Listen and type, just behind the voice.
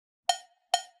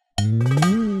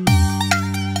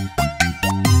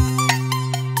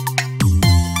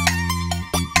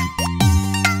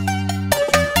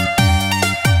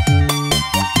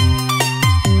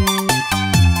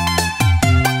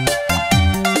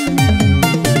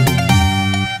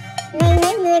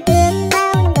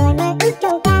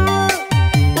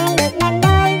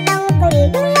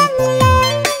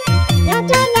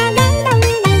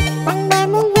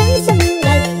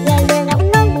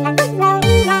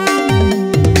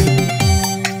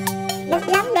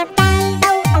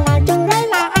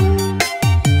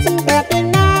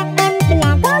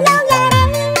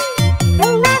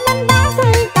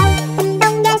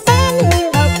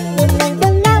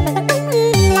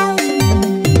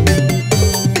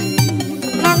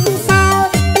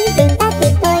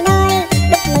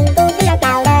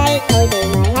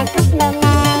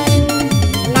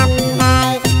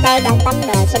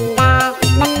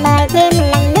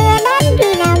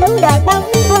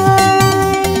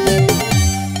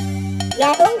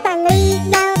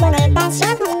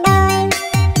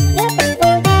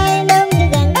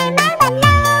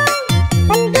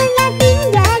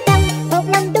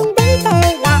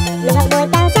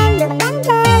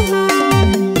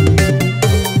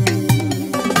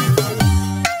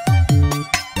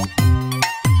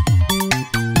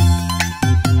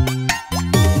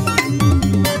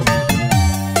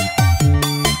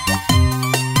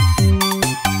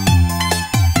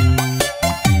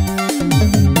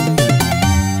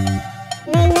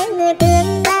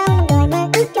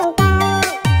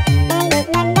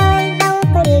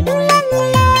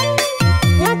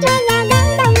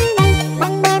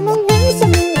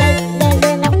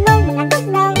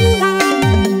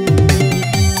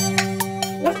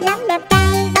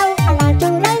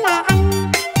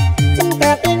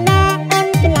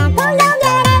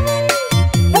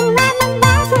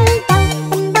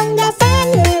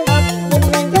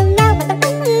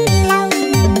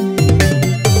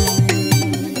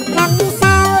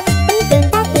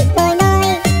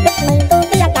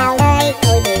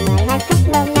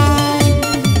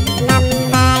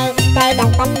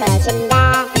sinh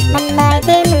ra. Mình mời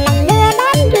thêm lần nữa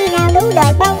đến khi nào đủ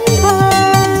đời bóng thôi.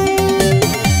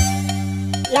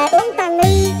 Giờ uống toàn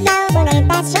ly đâu bữa này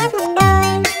ta sẽ thành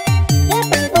đôi. Ghé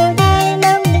tình phù thê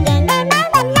luôn như vàng đôi má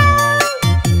bên nhau.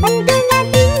 Mình cứ nghe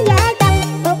tiếng vợ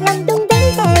chồng một lần chung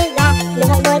tiếng tê gà. Đừng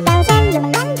một đôi cao sang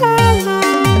dùng nắng cơ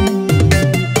hàng.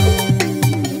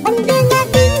 Mình cứ nghe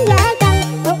tiếng vợ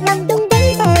chồng một lần chung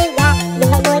tiếng tê gà.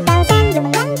 Đừng một đôi cao sang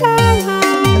dùng nắng cơ hàng.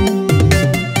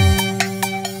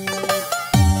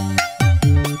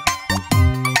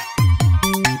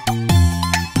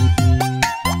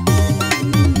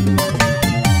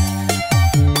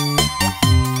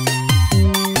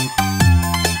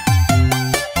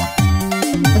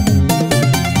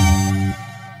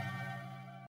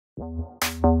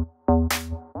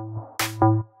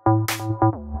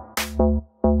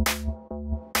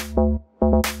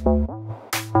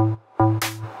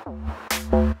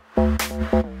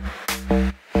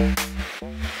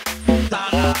 Ta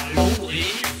là lũ quỷ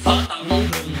ở tận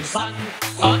rừng xanh,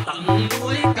 ở tận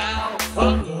núi cao,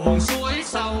 ở nguồn suối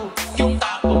sâu. Chúng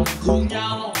ta cùng thương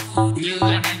nhau như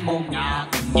anh em một nhà,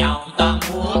 cùng nhau ta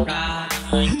múa ca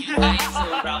ngày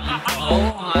xưa rằm trổ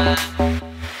hoa.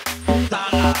 Ta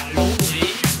là lũ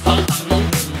quỷ ở tận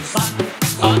rừng xanh,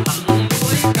 ở tận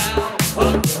núi cao,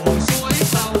 ở nguồn suối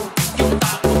sâu. Chúng ta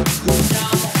cùng thương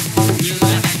nhau như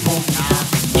anh em một nhà,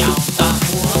 cùng nhau ta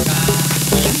múa ca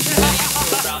ngày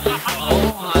xưa rằm trổ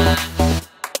hoa.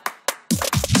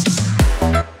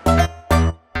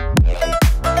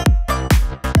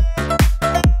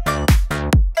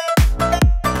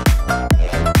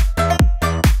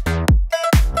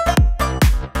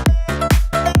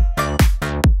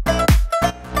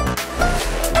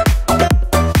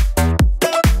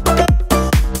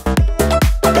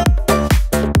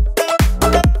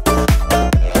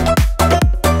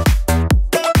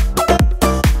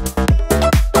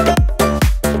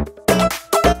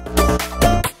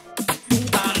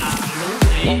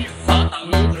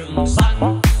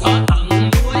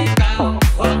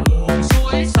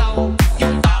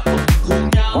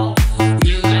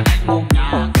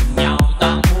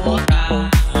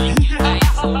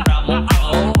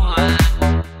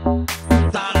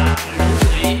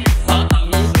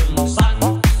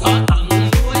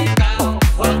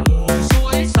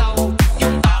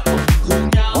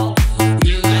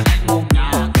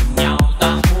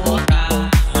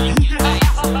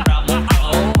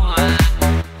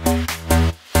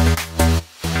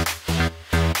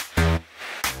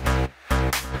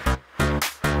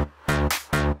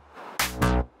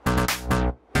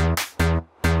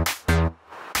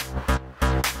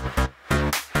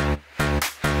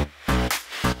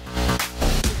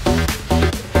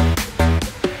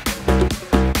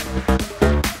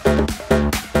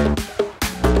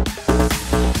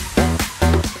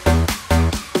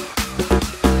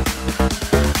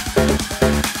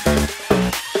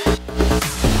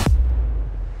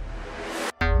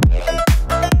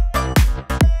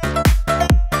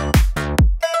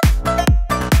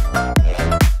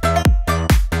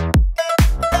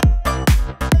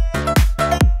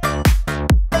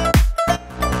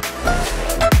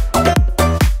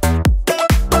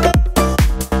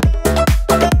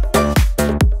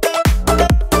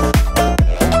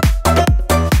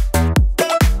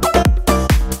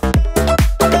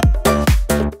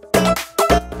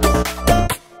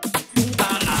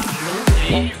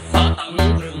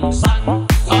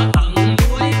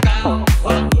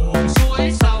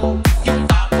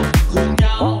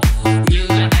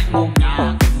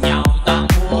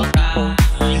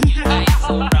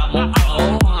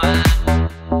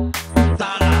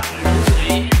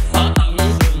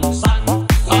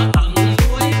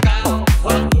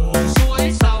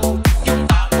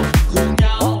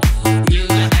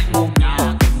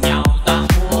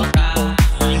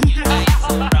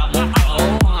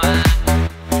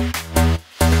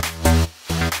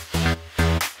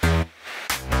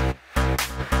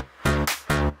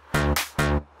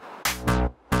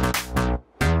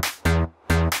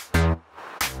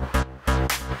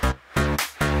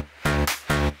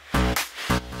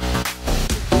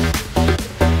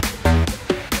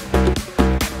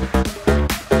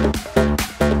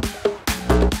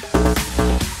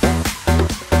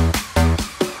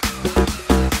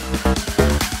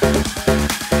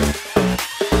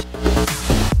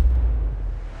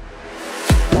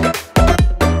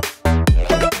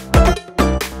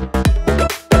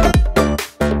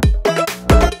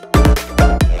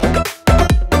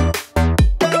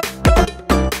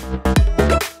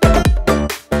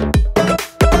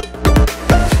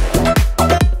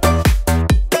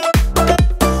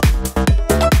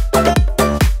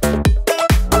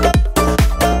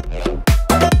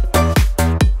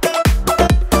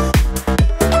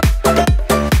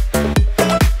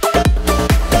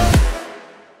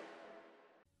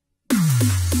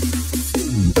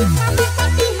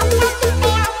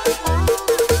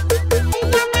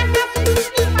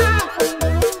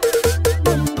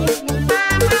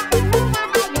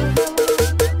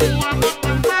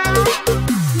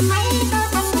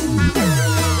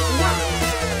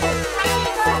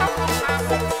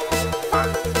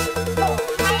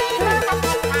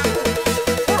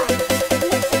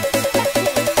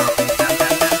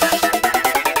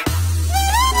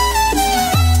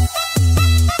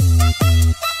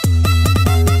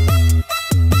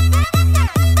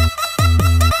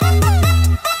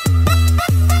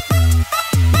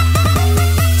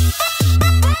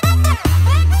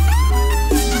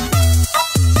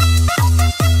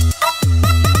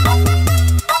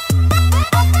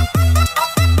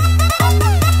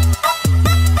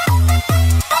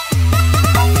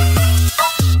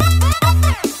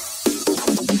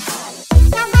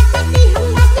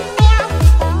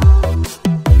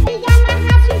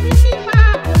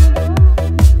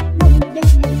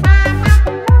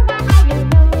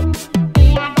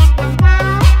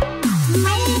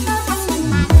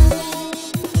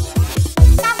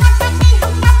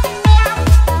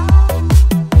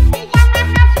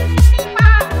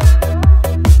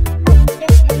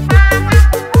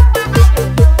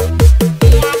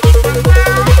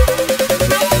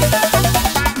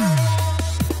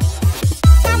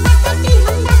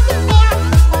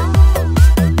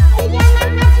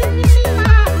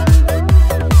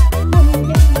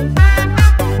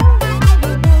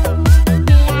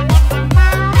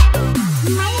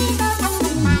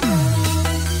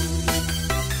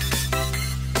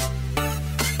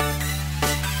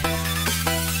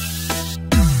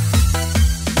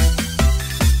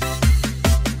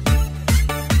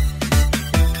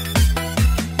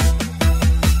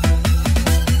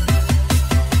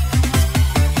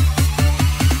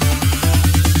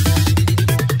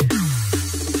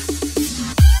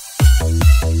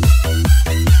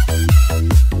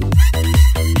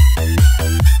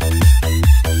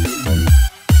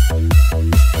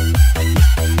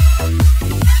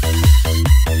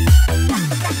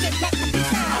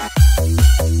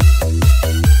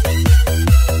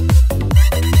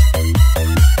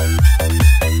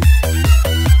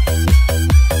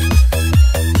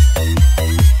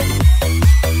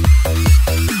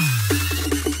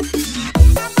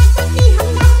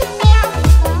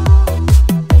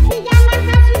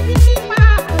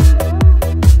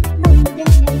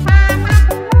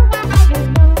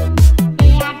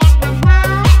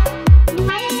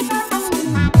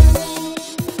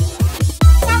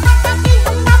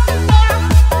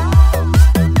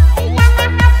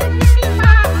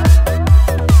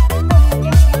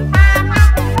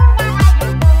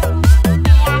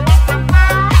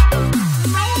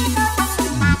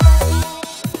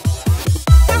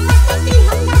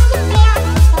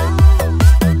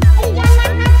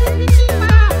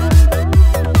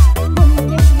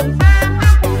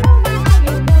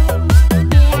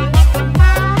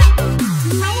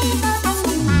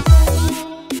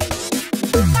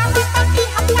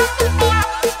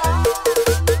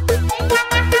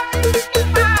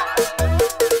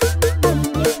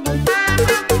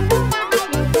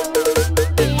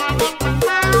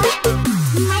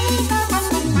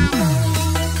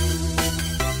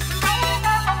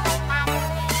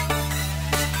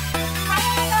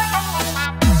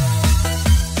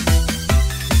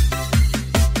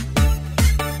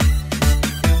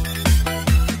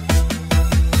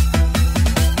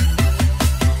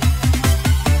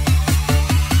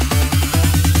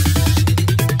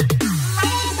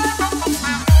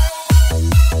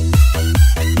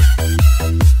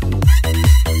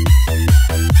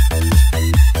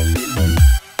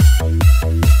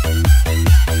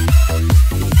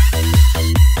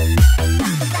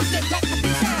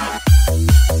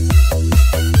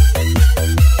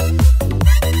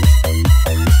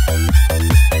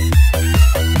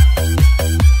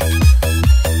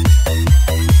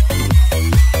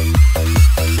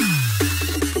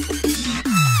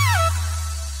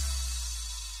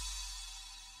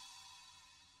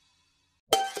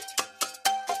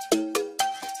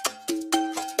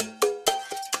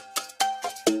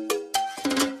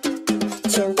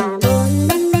 chiều tà buồn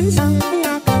bên bến sông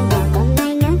là câu hỏi còn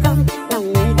ai nhớ không,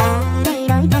 lòng người ta đây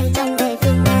đổi thay trong về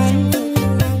phim này,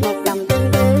 một lòng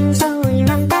tương tư sâu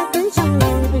lòng ta cứ trong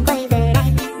lòng quay về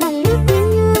đây bằng nước quyến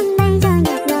hương bay cho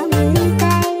nhạc ngỡ mừng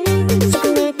tay, giấc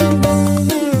mê tương tư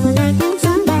theo lời khúc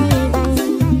gió bay bay,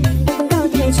 em cũng câu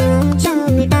thề chúa cho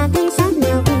người ta thấy sát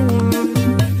nhọc nhà,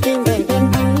 tìm về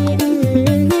bên ấy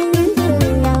liên nhắn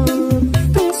thương đầu,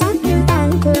 thu sát như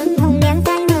tàn cuốn hồng nhan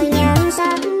tay nơi nhà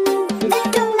sắc, đất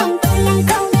trong lòng tôi đang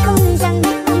không không rằng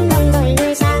trong lòng người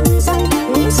người sang sông,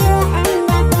 ngày xưa em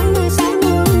đã có người sáng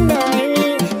muôn đời,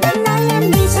 đêm nói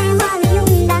em đi xa hoa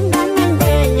nhung đang đón em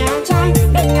về nhà trai,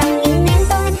 đừng lòng nhìn em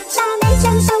tôi xa đến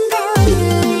chân sông theo người,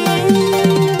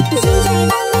 xin trời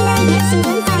đang đang hết sự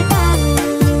vẫn phải tàn,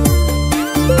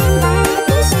 tiếng ta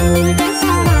cứ sao người ta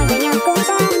sao lại về nhau cũng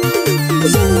xa,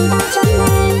 riêng ta trong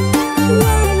này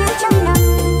nhớ nhau trong lòng,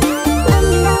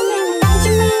 lòng đau nhưng đau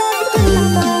chân mây lối trong lòng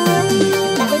tôi,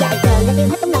 đã có dại cờ đã tiêu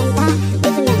hết tấm lòng ta, để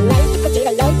tôi nhận lấy có chỉ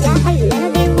là dấu giá hay là nó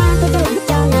đêm qua tôi làm hết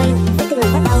cho người, để tôi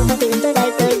lần bắt đầu tôi tìm tôi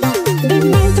đây cười ta,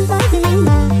 đêm nay trong tối thì nắng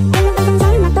mờ, em lúc trong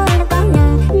dối mà tôi đã có ngờ,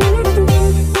 nếu nó đã thông tin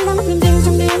tôi đã mất niềm tin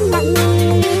trong đêm lặng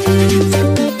mi,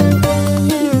 dần đi tương tư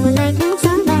theo lời khúc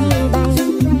gió bay bay,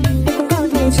 em cũng câu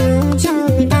thề chúa cho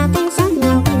người ta thấy sát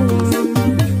ngọc nhà,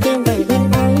 tìm về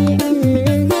bên ấy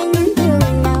liên nhắn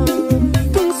thương đầu,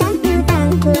 thu sát như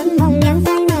tàn cuốn hồng nhan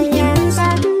tay nơi nhà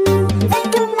sắc, đất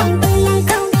trong lòng tôi lại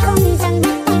không không rằng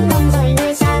trong lòng rồi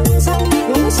người sang sông,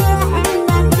 ngày xưa em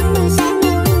đã có người sáng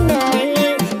muôn đời,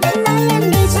 đêm nói em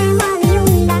đi xa hoa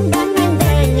nhung đang đón em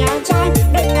về nhà trai,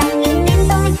 đừng lòng nhìn em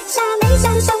tôi xa đến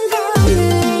chân sông theo người.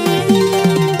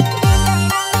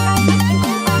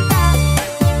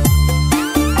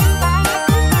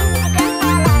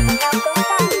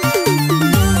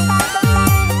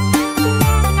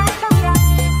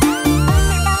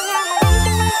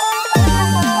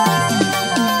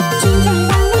 Xin trời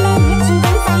đang lên hết sự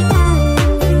vẫn phải tàn,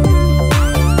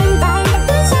 bên tai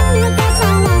cứ sao người ta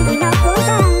sao lại vì nó cố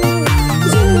gắng,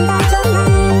 riêng ta trong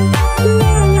này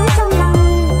nhớ nhau trong lòng,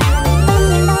 tâm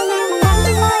nhìn đau nhưng đang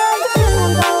trong mơ thương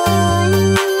lòng tôi.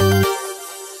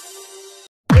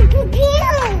 Pew pew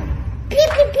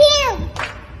pew pew.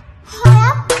 Hold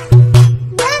up,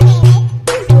 Dami.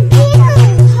 Pew pew.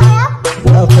 Hold up.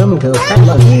 Welcome to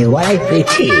CHÚNG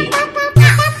NHảC.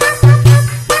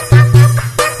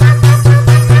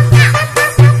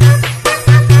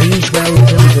 Please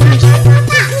welcome to Mr.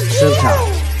 THảo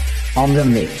on the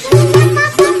mix.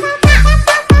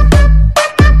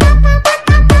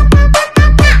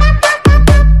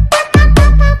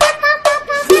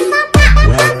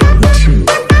 Welcome to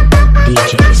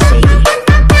DJ Sadie,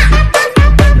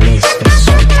 Mr.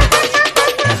 Sota,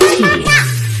 FT,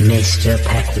 Mr.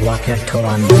 Pat Walker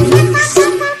on the mix.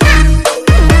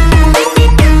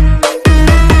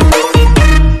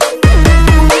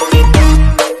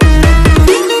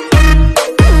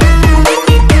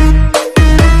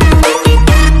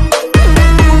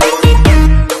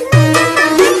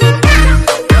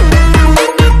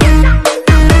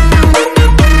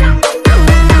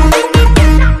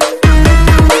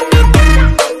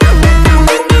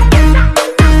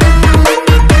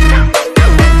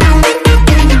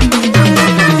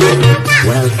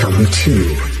 Welcome to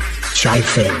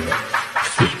Chai-Fin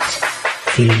feat.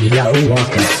 Theo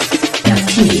Walker,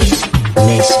 FT,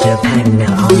 Mr. Pang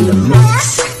on the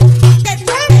mix.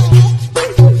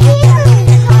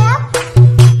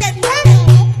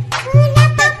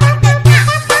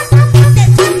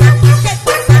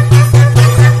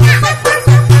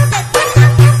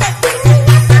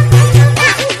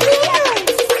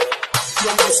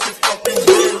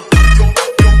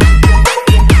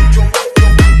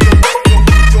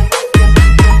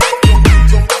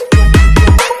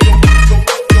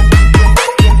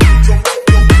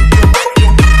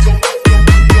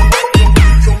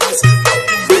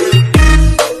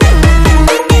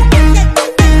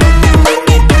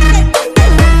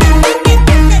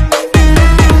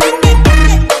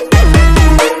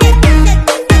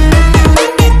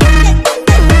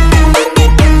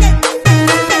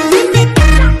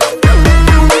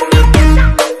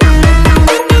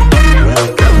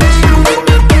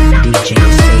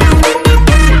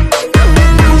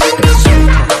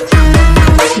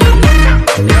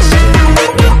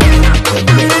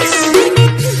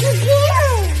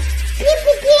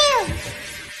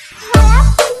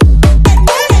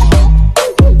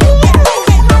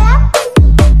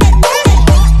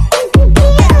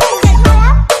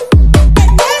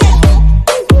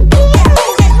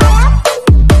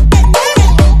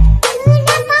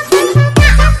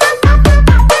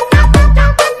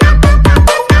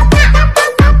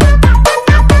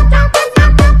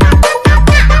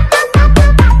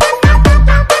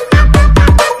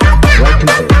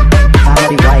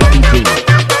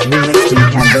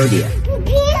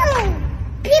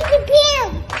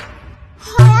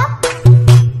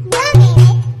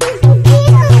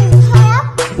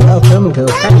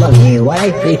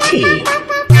 wifey tea.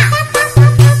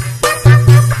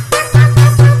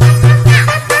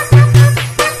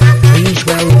 Please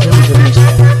welcome to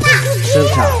Mr.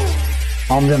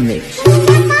 CHÚNG on the mix.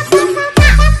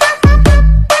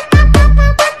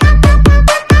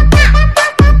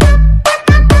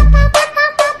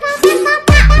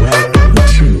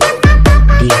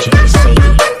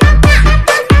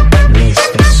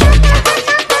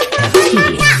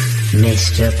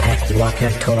 Mr. Pet Walker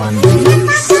to on the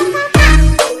mix.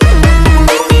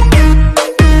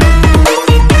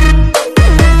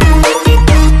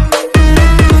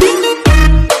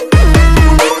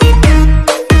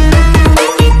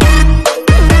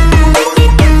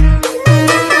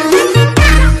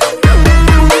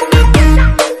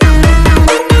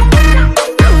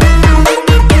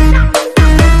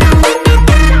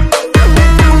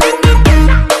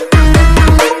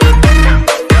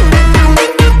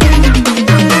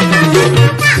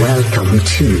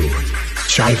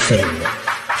 Fin,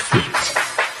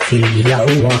 feet, Theo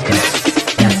Walker,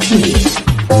 the feet,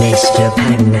 Mr.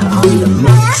 Panda on the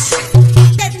mix.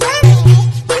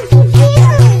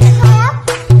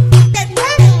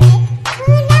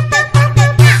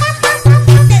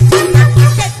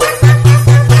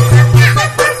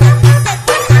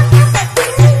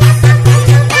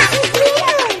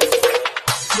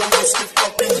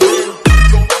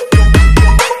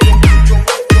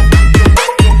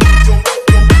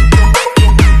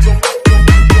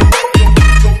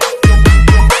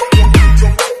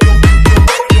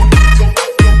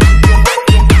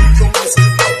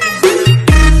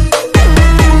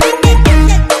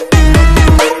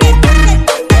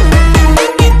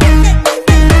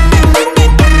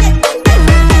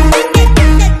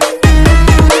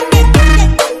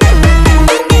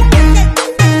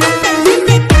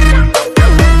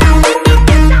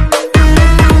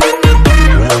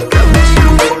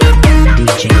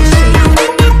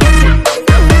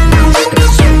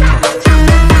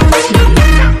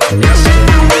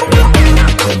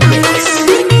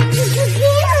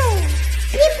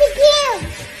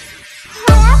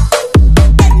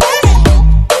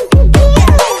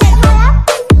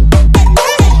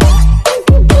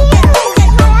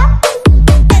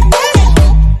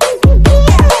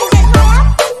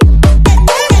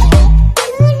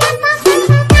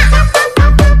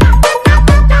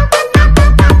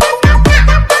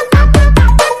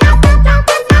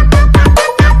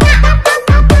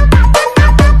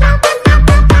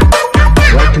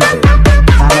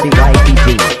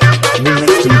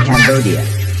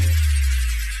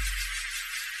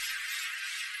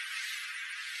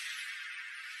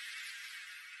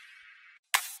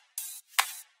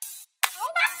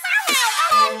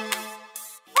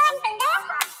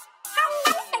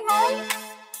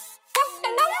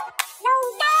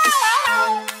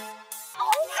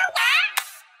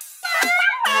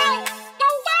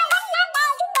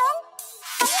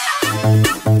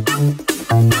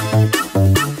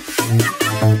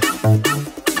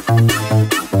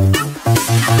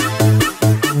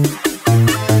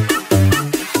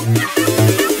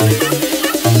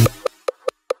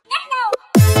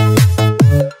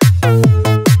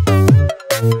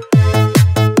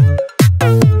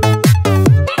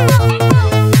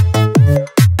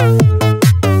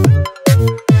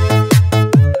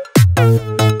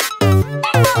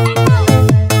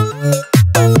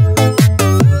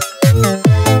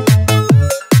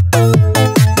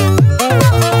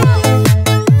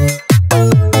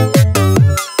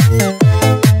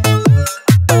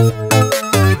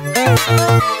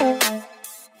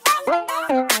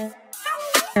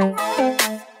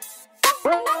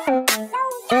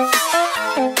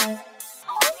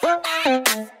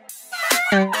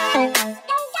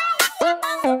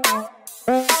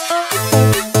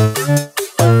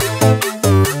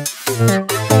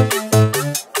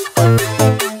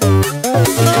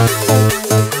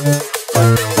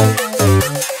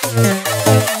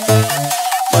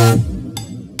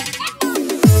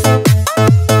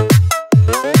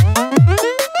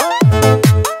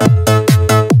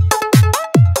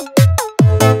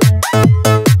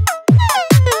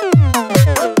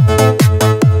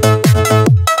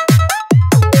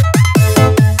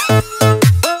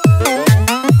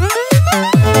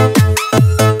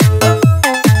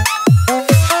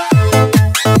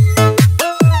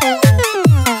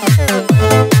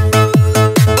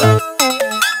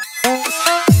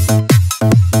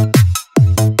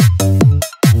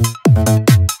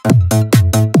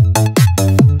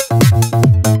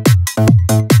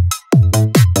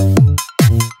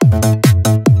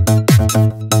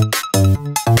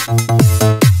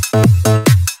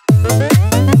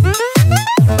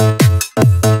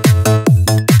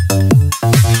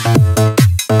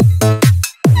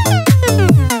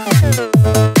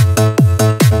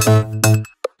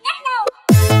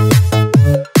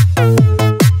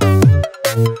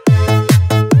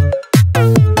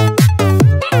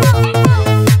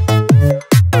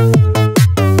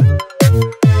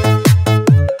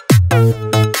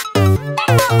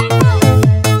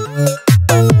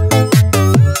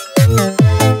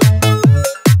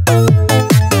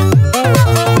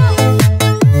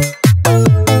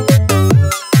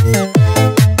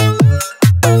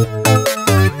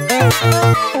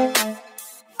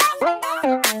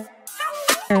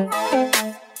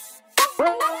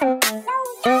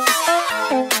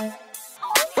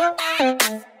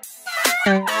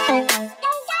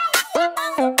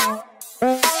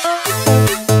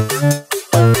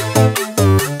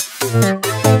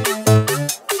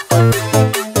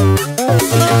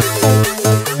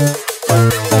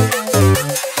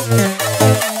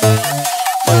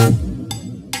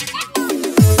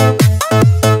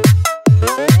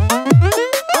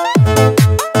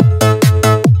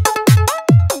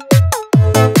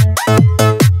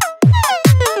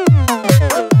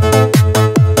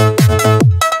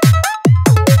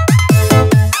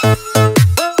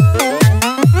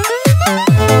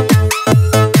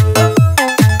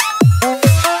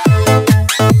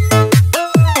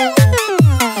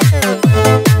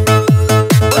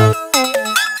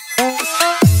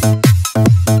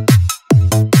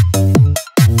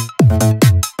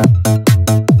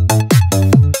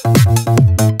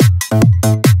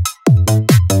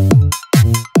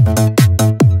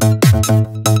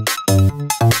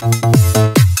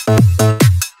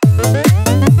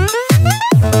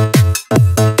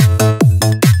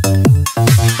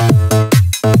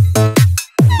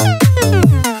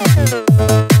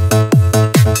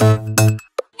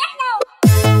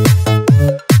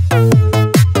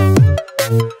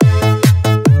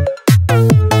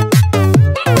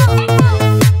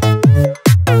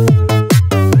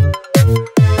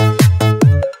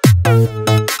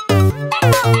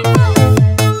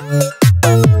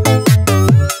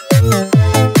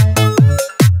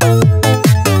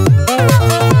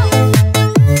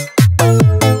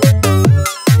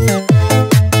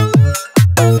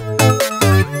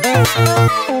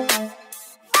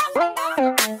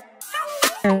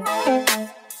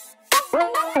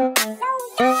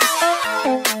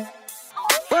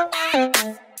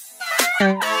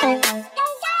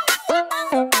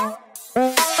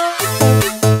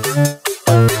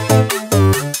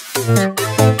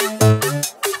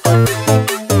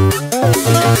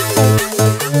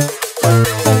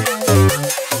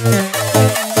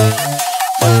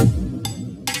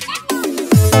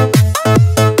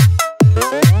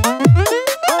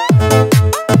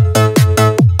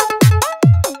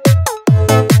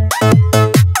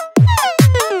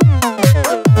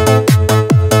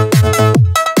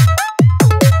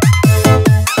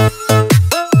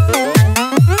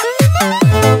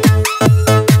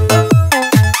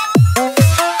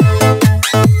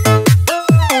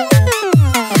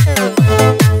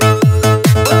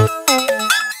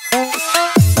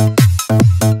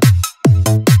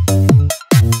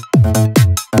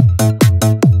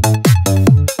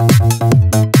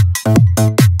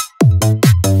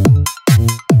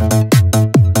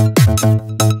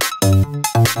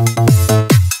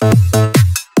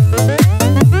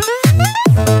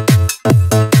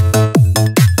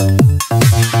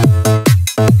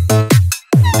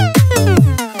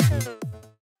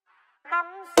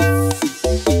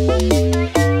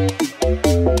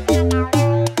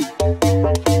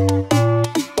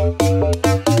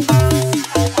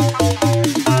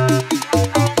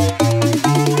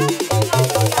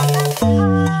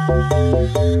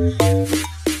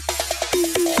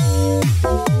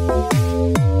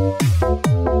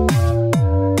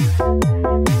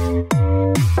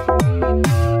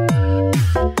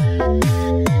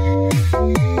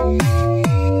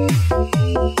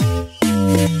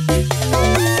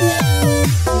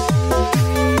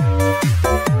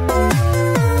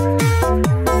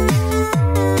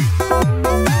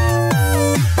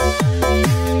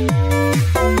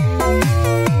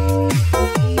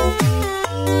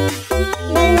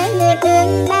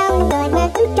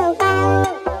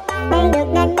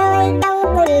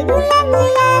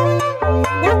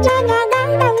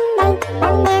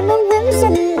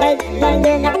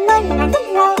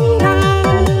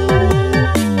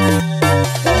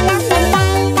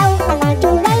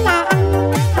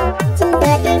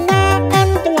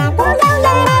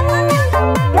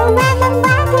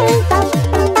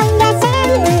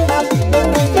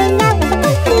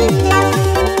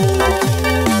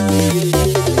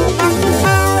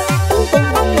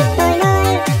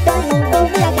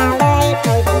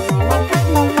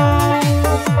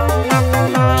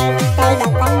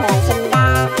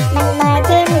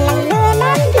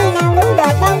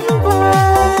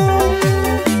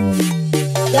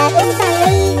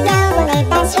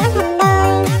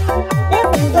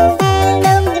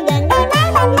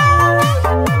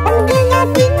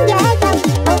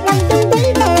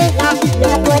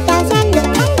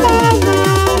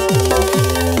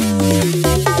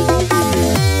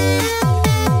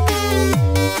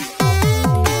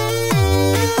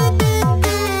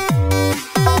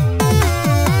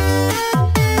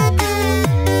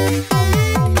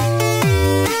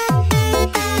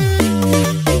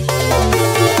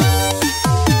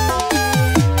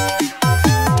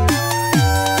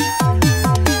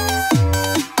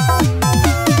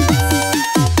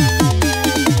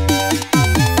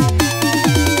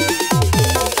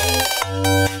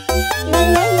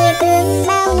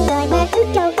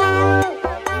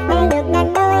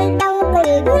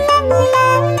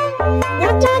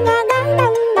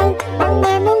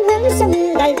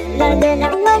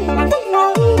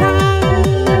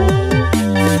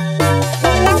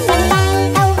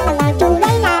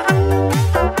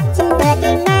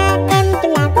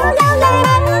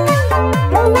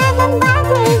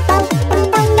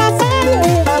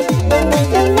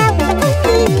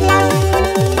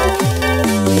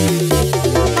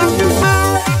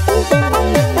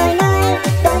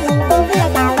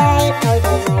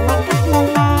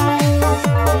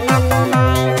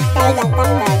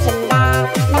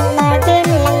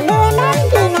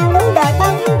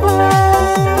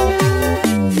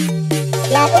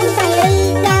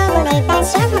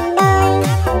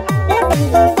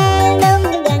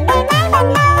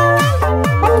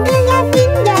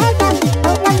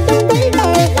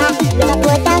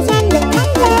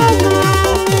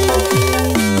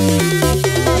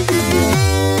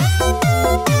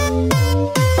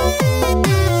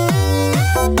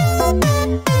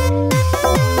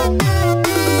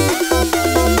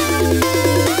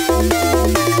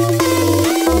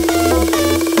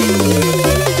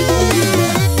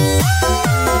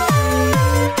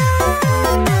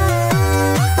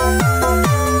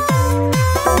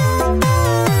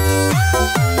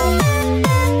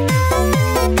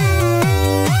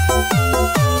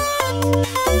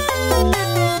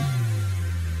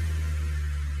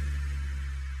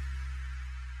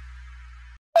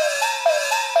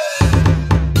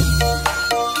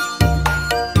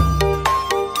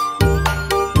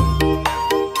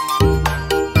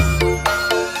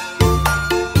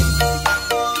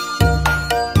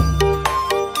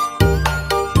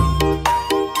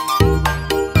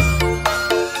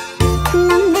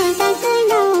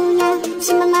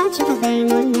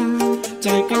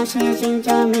 xe dành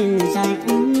cho mình dài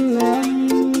ấm ơi.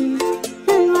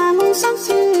 Hương hoa muôn sắc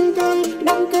xinh tươi,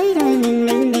 đám cưới đời mình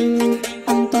linh đình,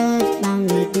 ông tơ bao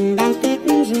người từng đang kết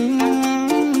duyên.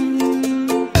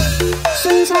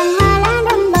 Xuân sang hoa lá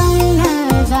đông bông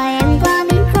nở, rồi em qua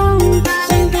biết không,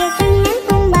 xuân kia cánh nắng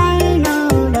tung bay nô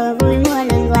đồ vui mùa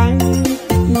lần quanh.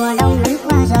 Mùa đông lẫn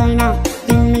qua rồi nào,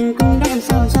 nhưng mình cũng đã đằng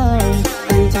sau rồi,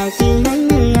 còn chờ chi mấy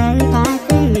người ơi, ta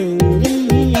cưới mình đi.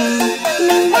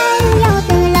 Mình đã yêu nhau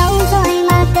từ lâu rồi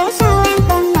mà cớ sao em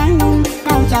không nói nung,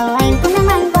 câu chào anh cũng đã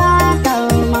mang qua cầu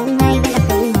mong ngày vẫn là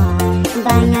tự hỏi.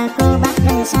 Và nhà cô bác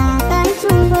gần xa tới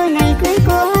chung vui này cưới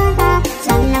của ta,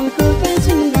 rằng lòng cô thấy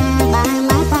xinh gà ba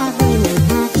má ta vui mình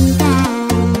hát ca.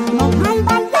 1, 2,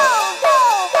 3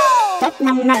 Tết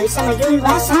năm nay sao mà vui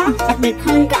quá xa, đặc biệt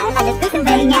hơn cả là được Tết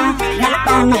về nhà. Ra mắt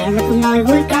ba mẹ rồi cùng ngồi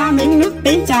vui ca miếng nước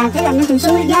tiếng trà, thế là nó thường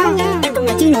xuôi ra. Em cùng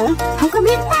là chi nữa không có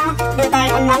biết ta, đưa tay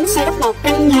anh nắm xây đắp một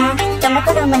căn nhà, trong đó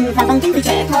có đôi mình và bằng tiếng cười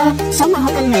trẻ thơ, sống mà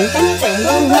không cần nghĩ đến chuyện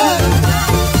ngu ngơ.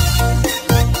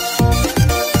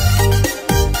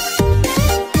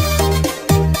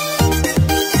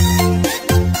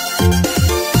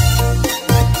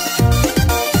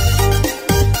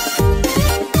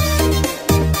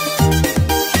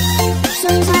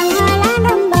 Xuân sang hoa lá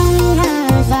đông bông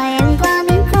nở, rồi em qua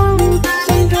biết không,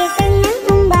 xuân kia cánh nắng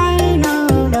tung bay nô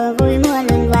đồ vui mùa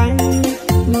lần quanh.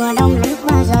 Mùa đông lẫn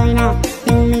qua rồi nào,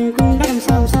 nhưng mình cũng đã đằng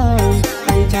sau rồi,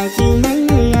 còn chờ chi mấy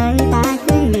người ơi, ta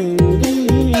cưới mình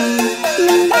đi.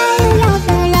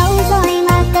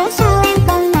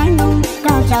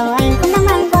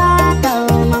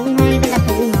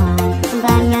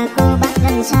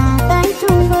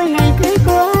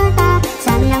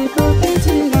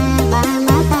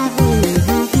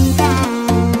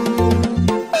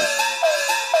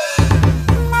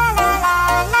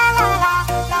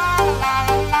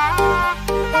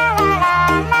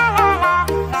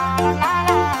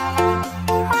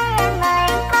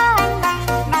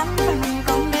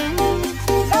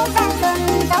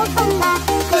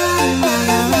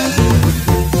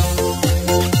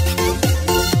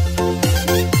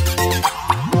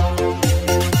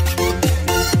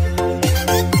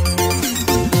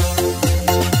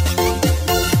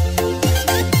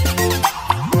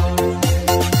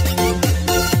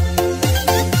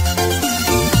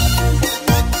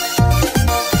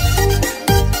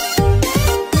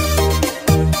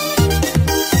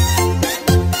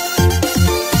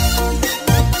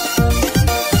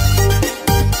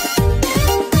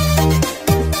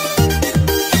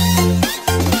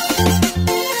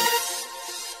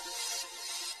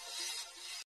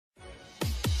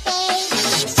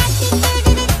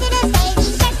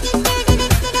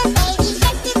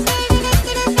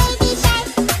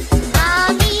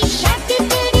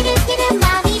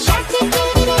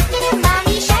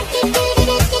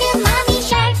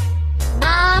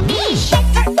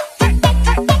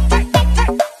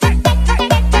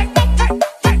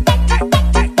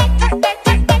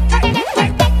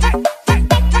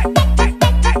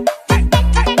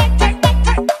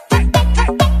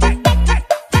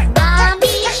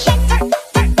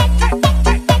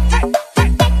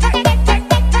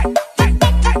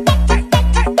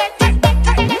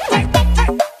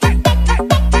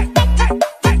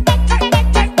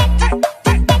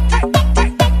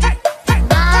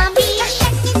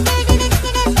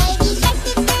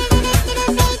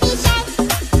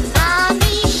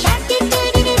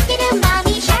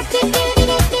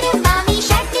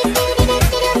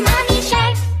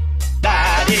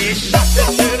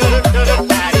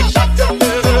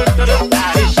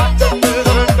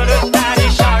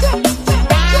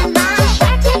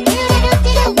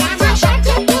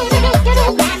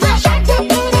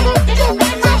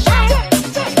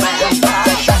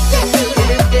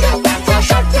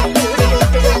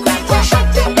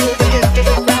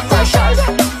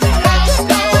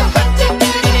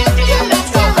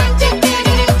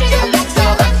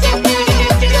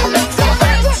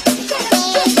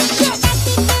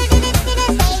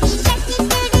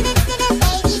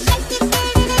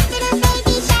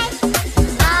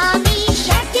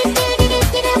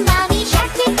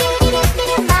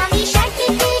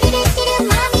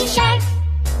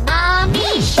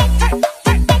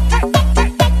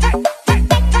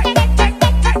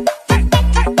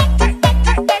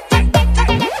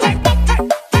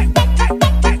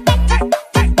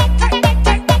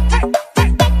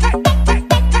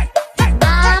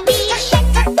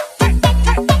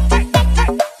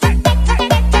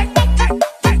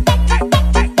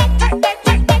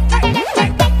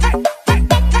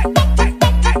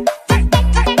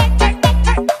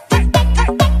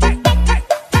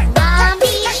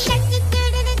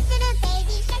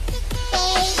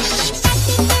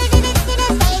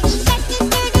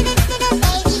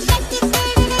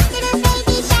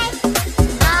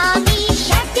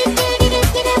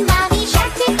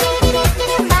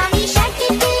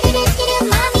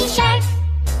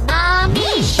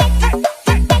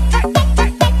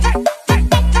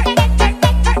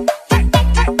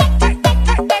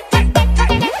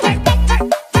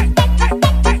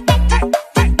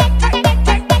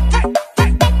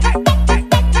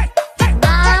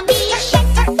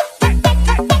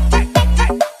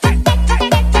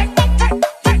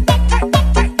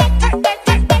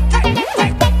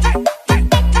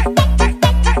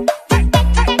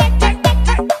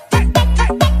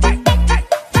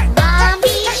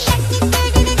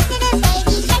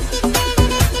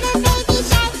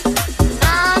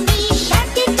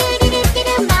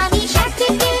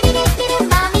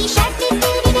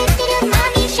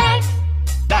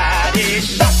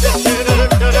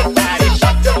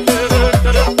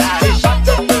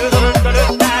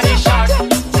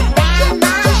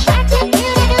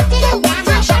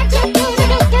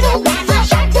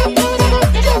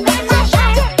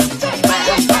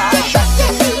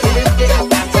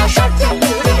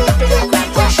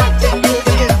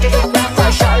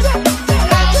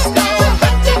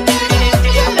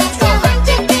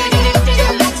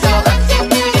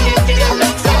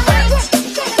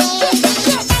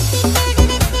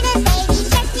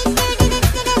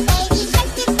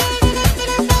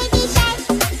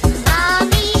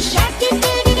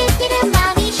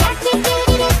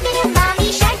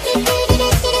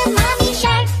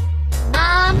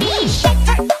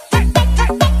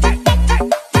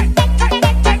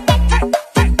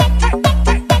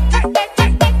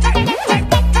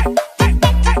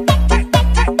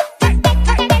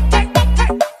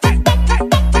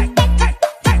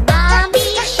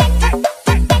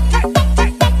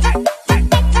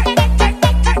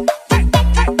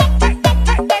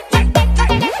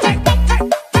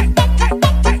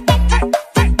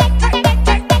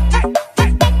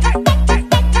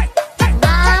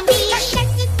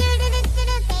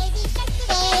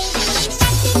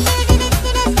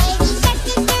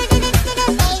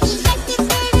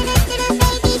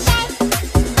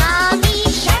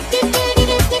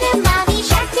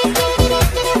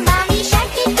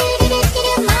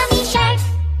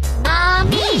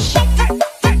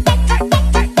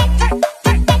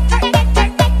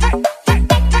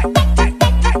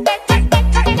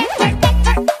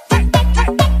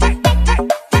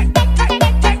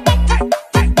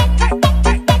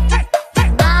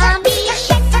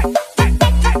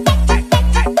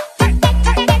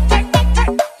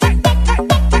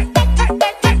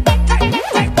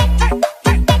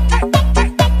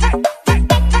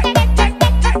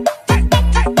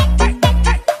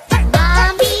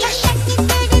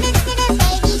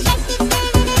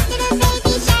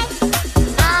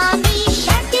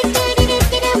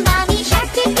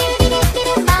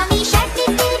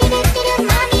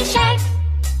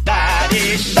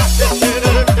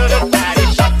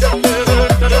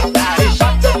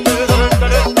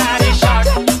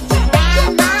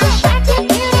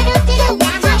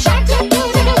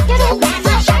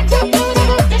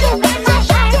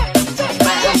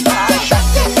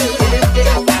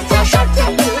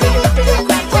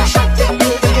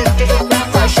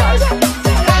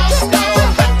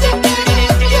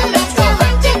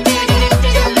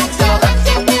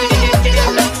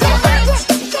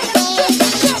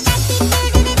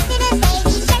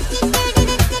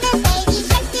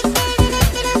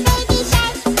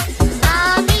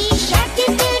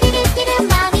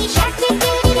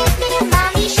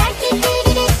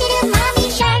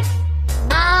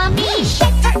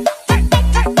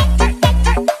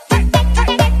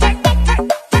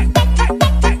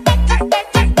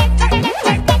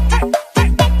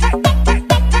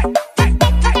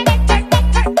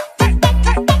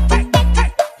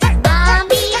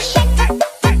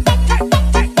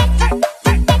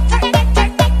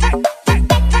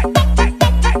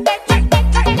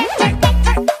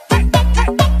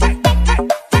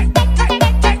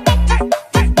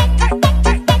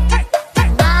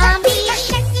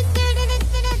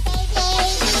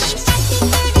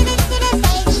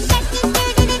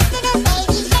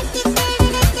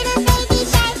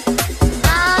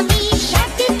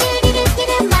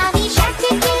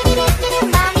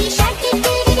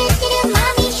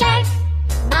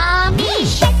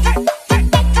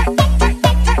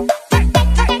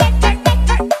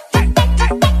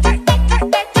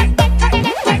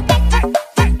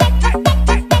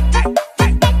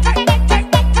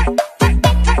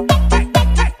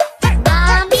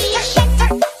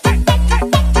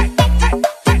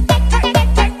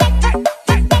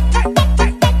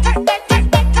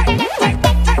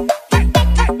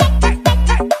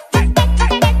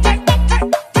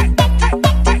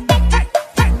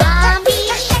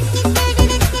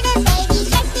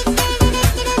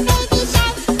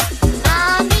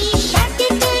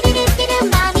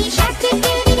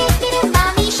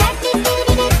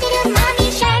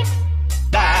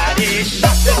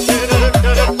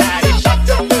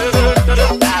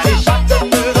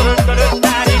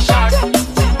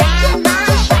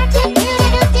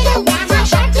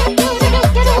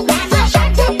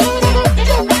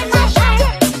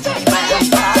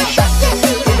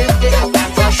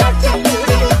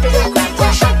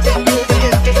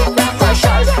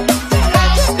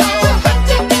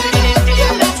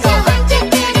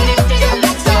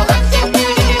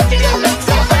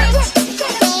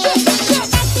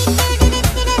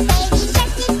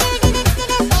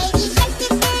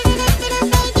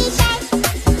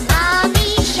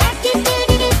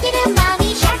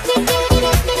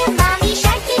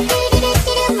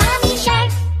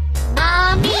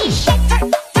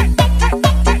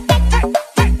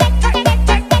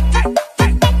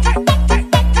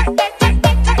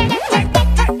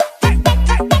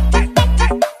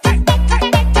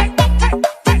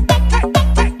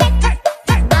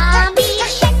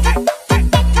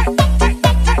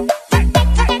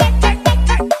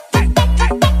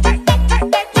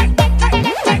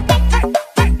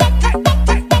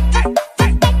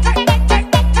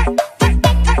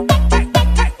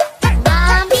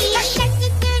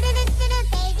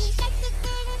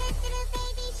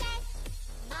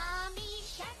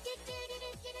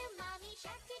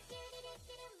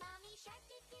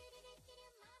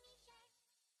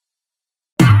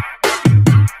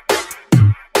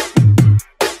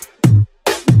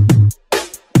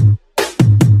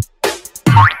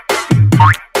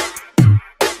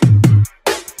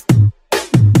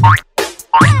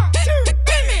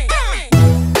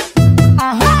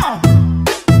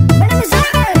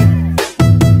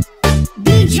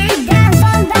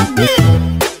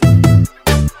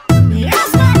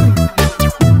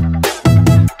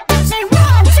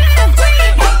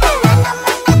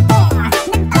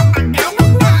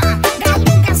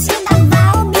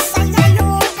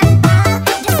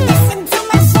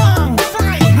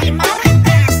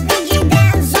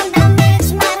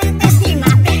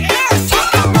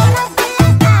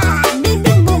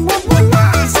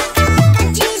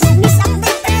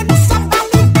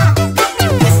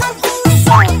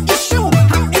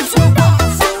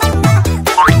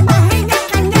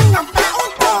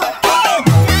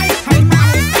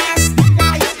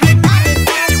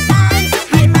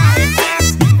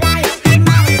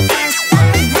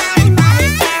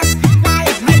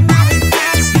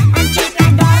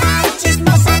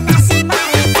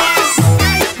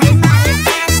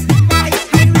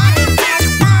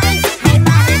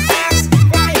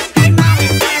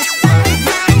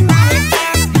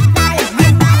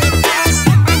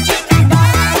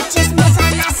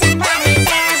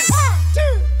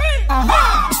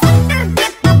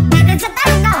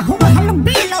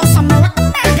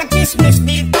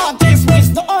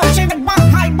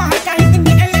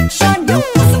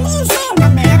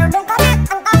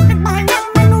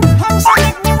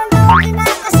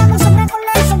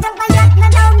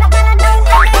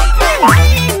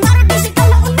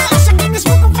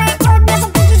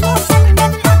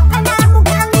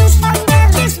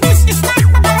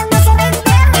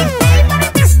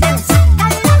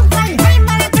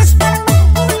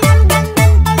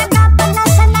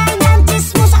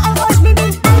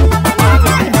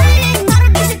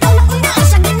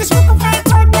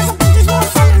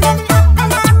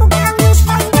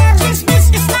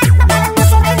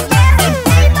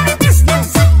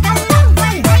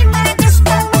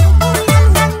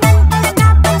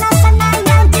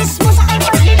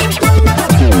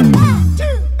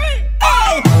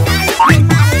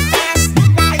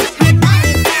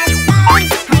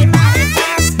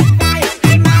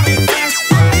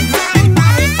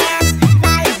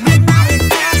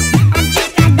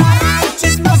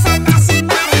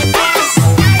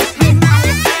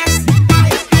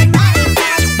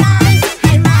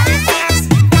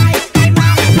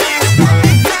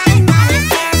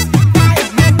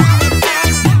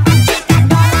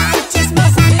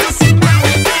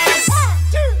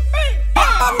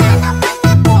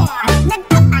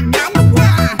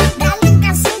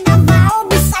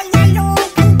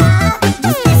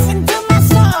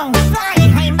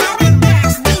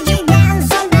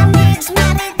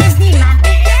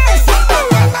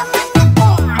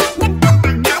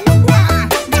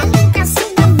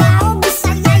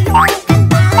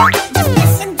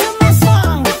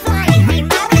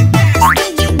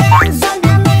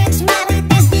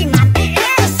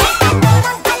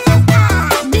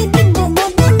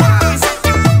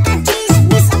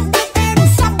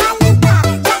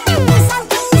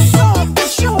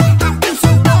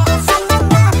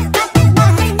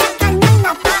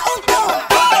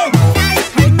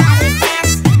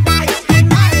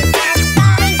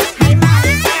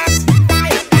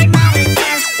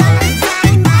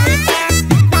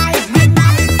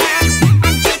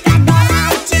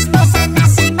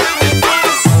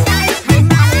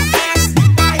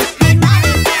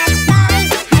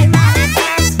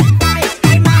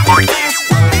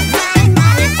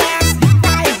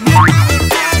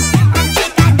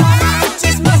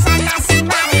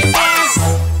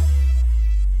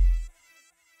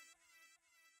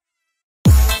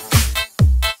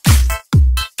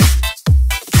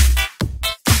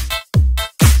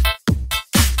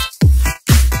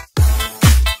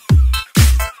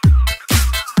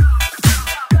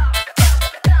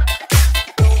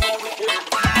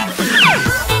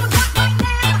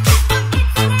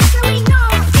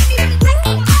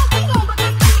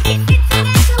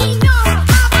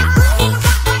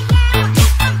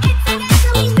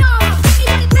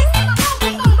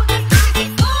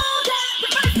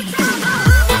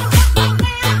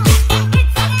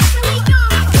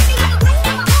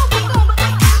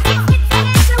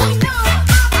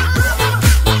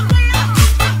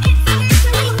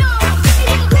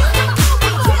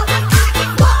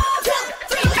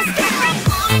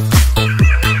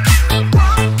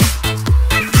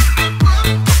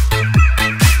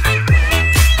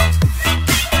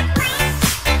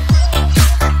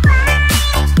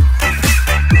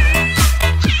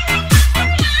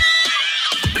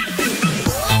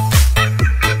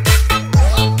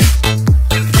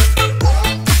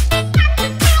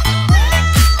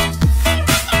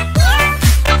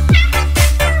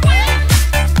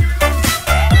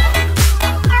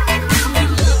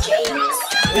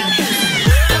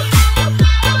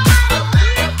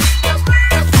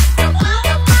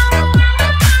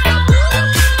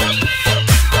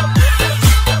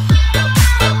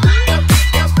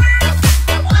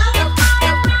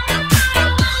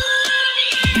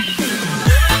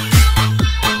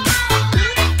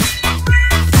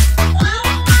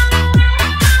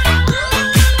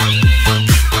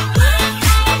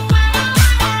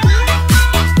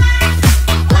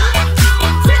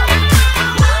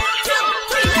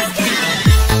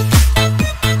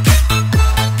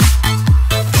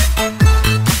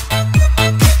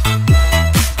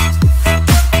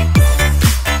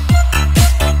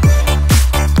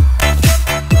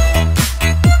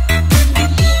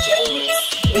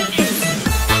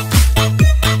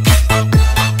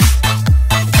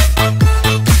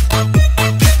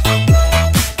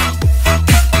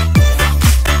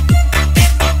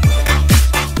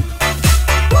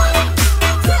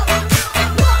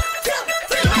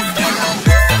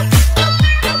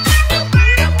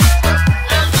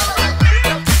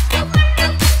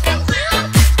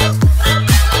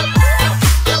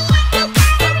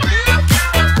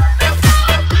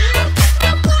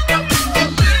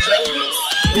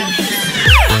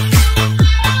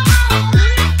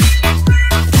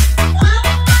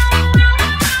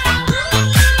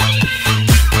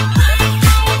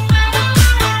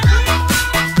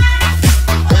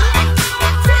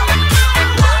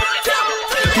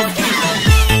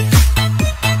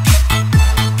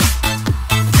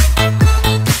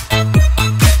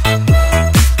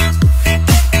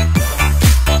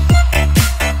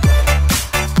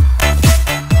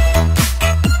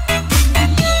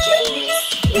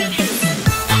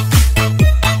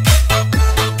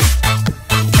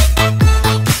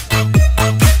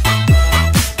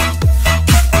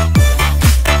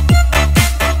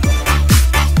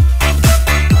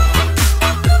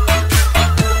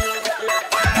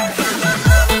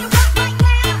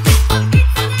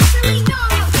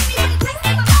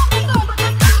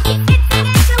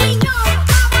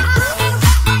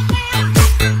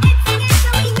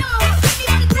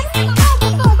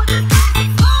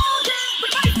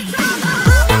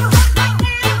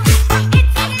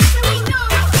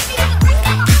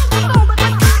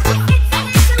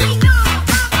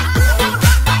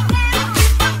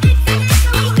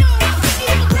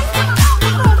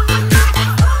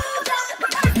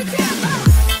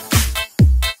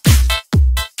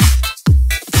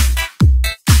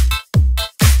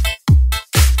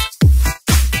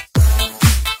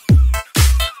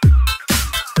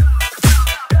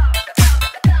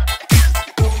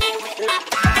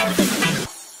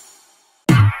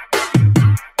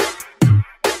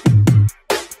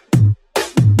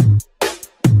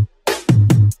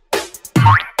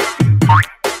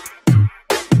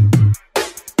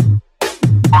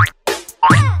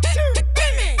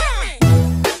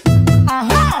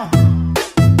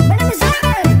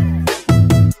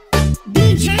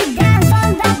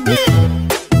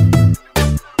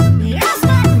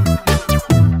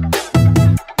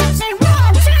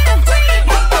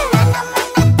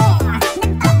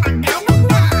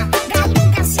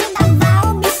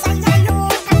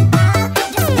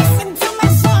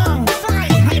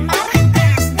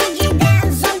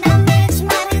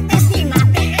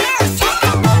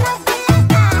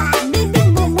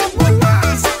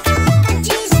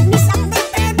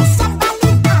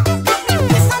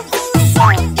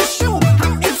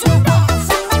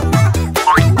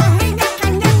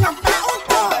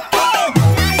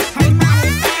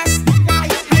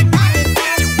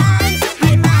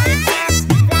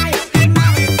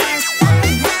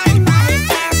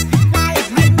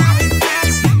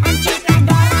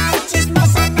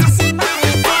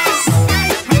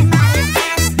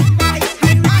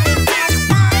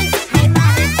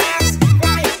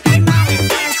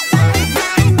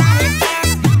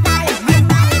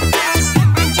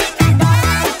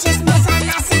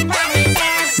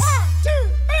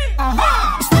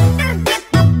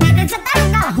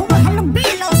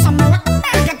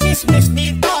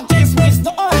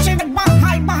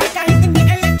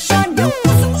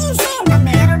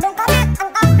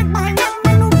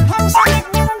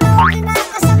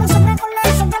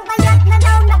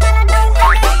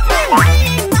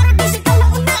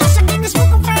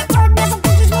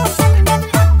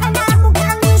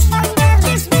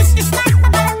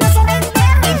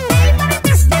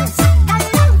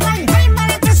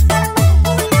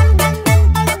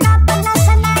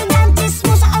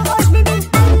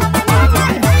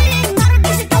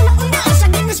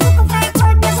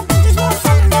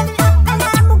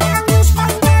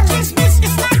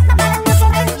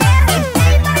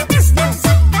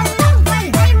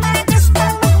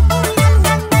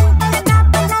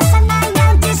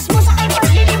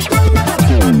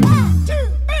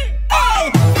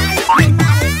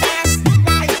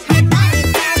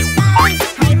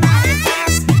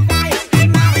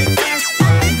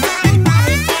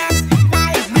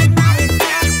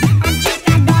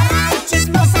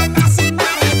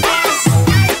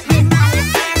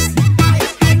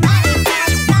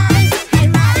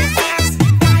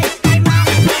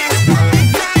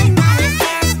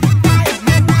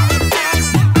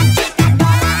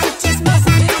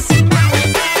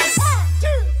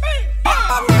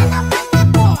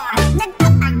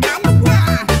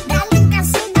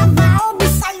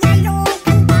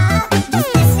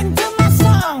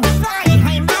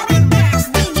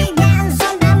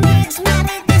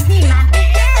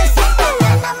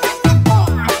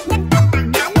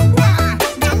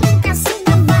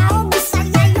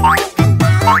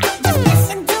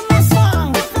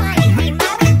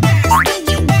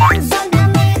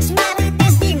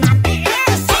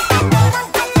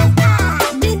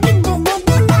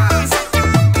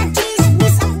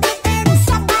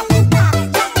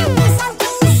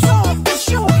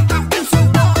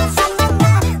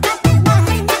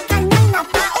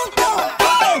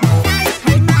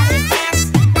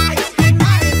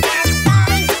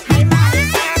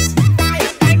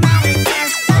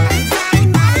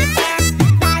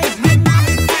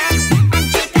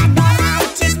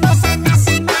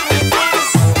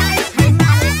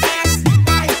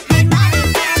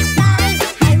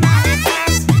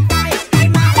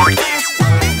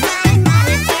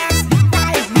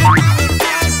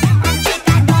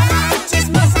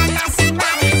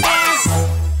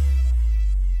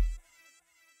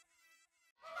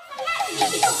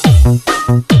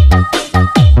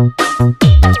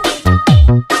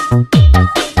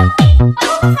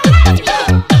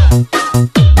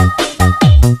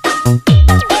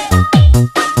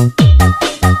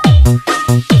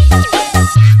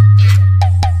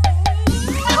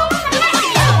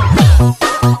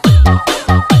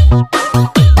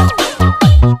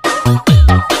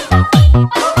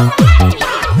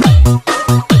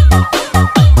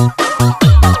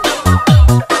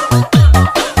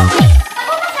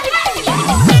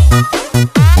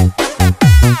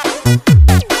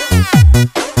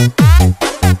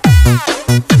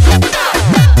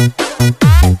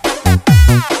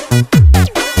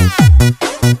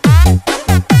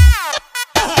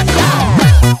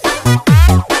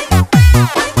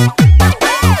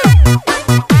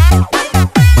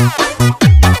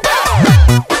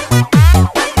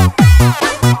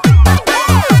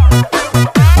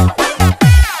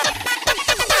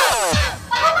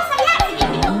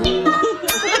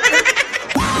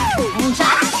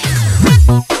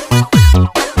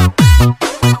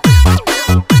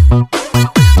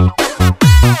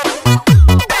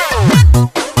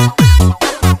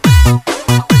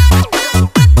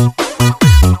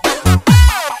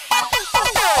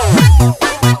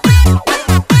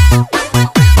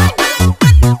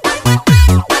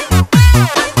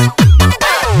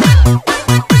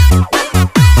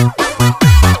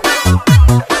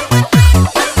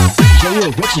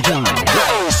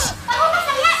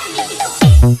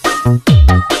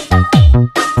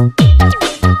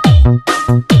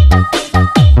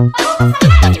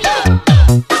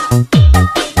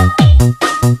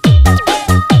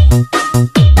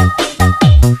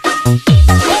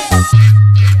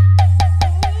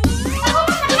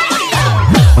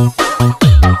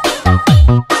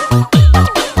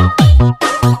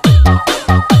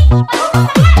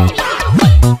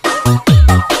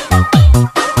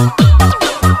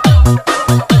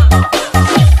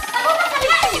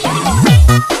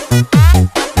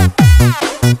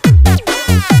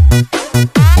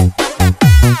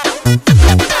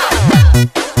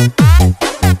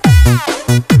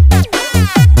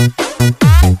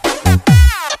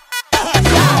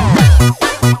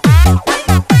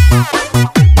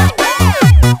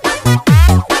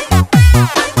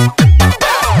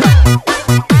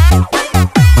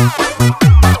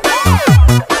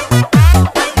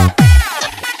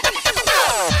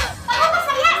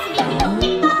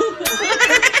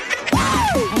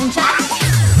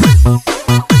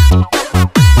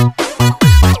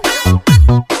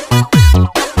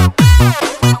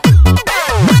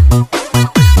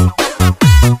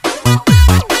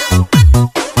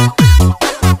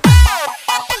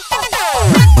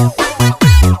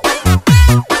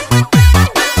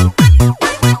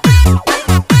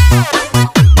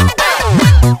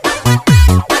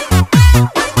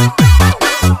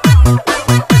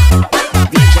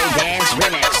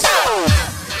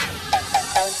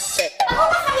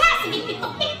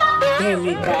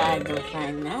 Delikado ka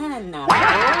na,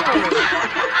 naku.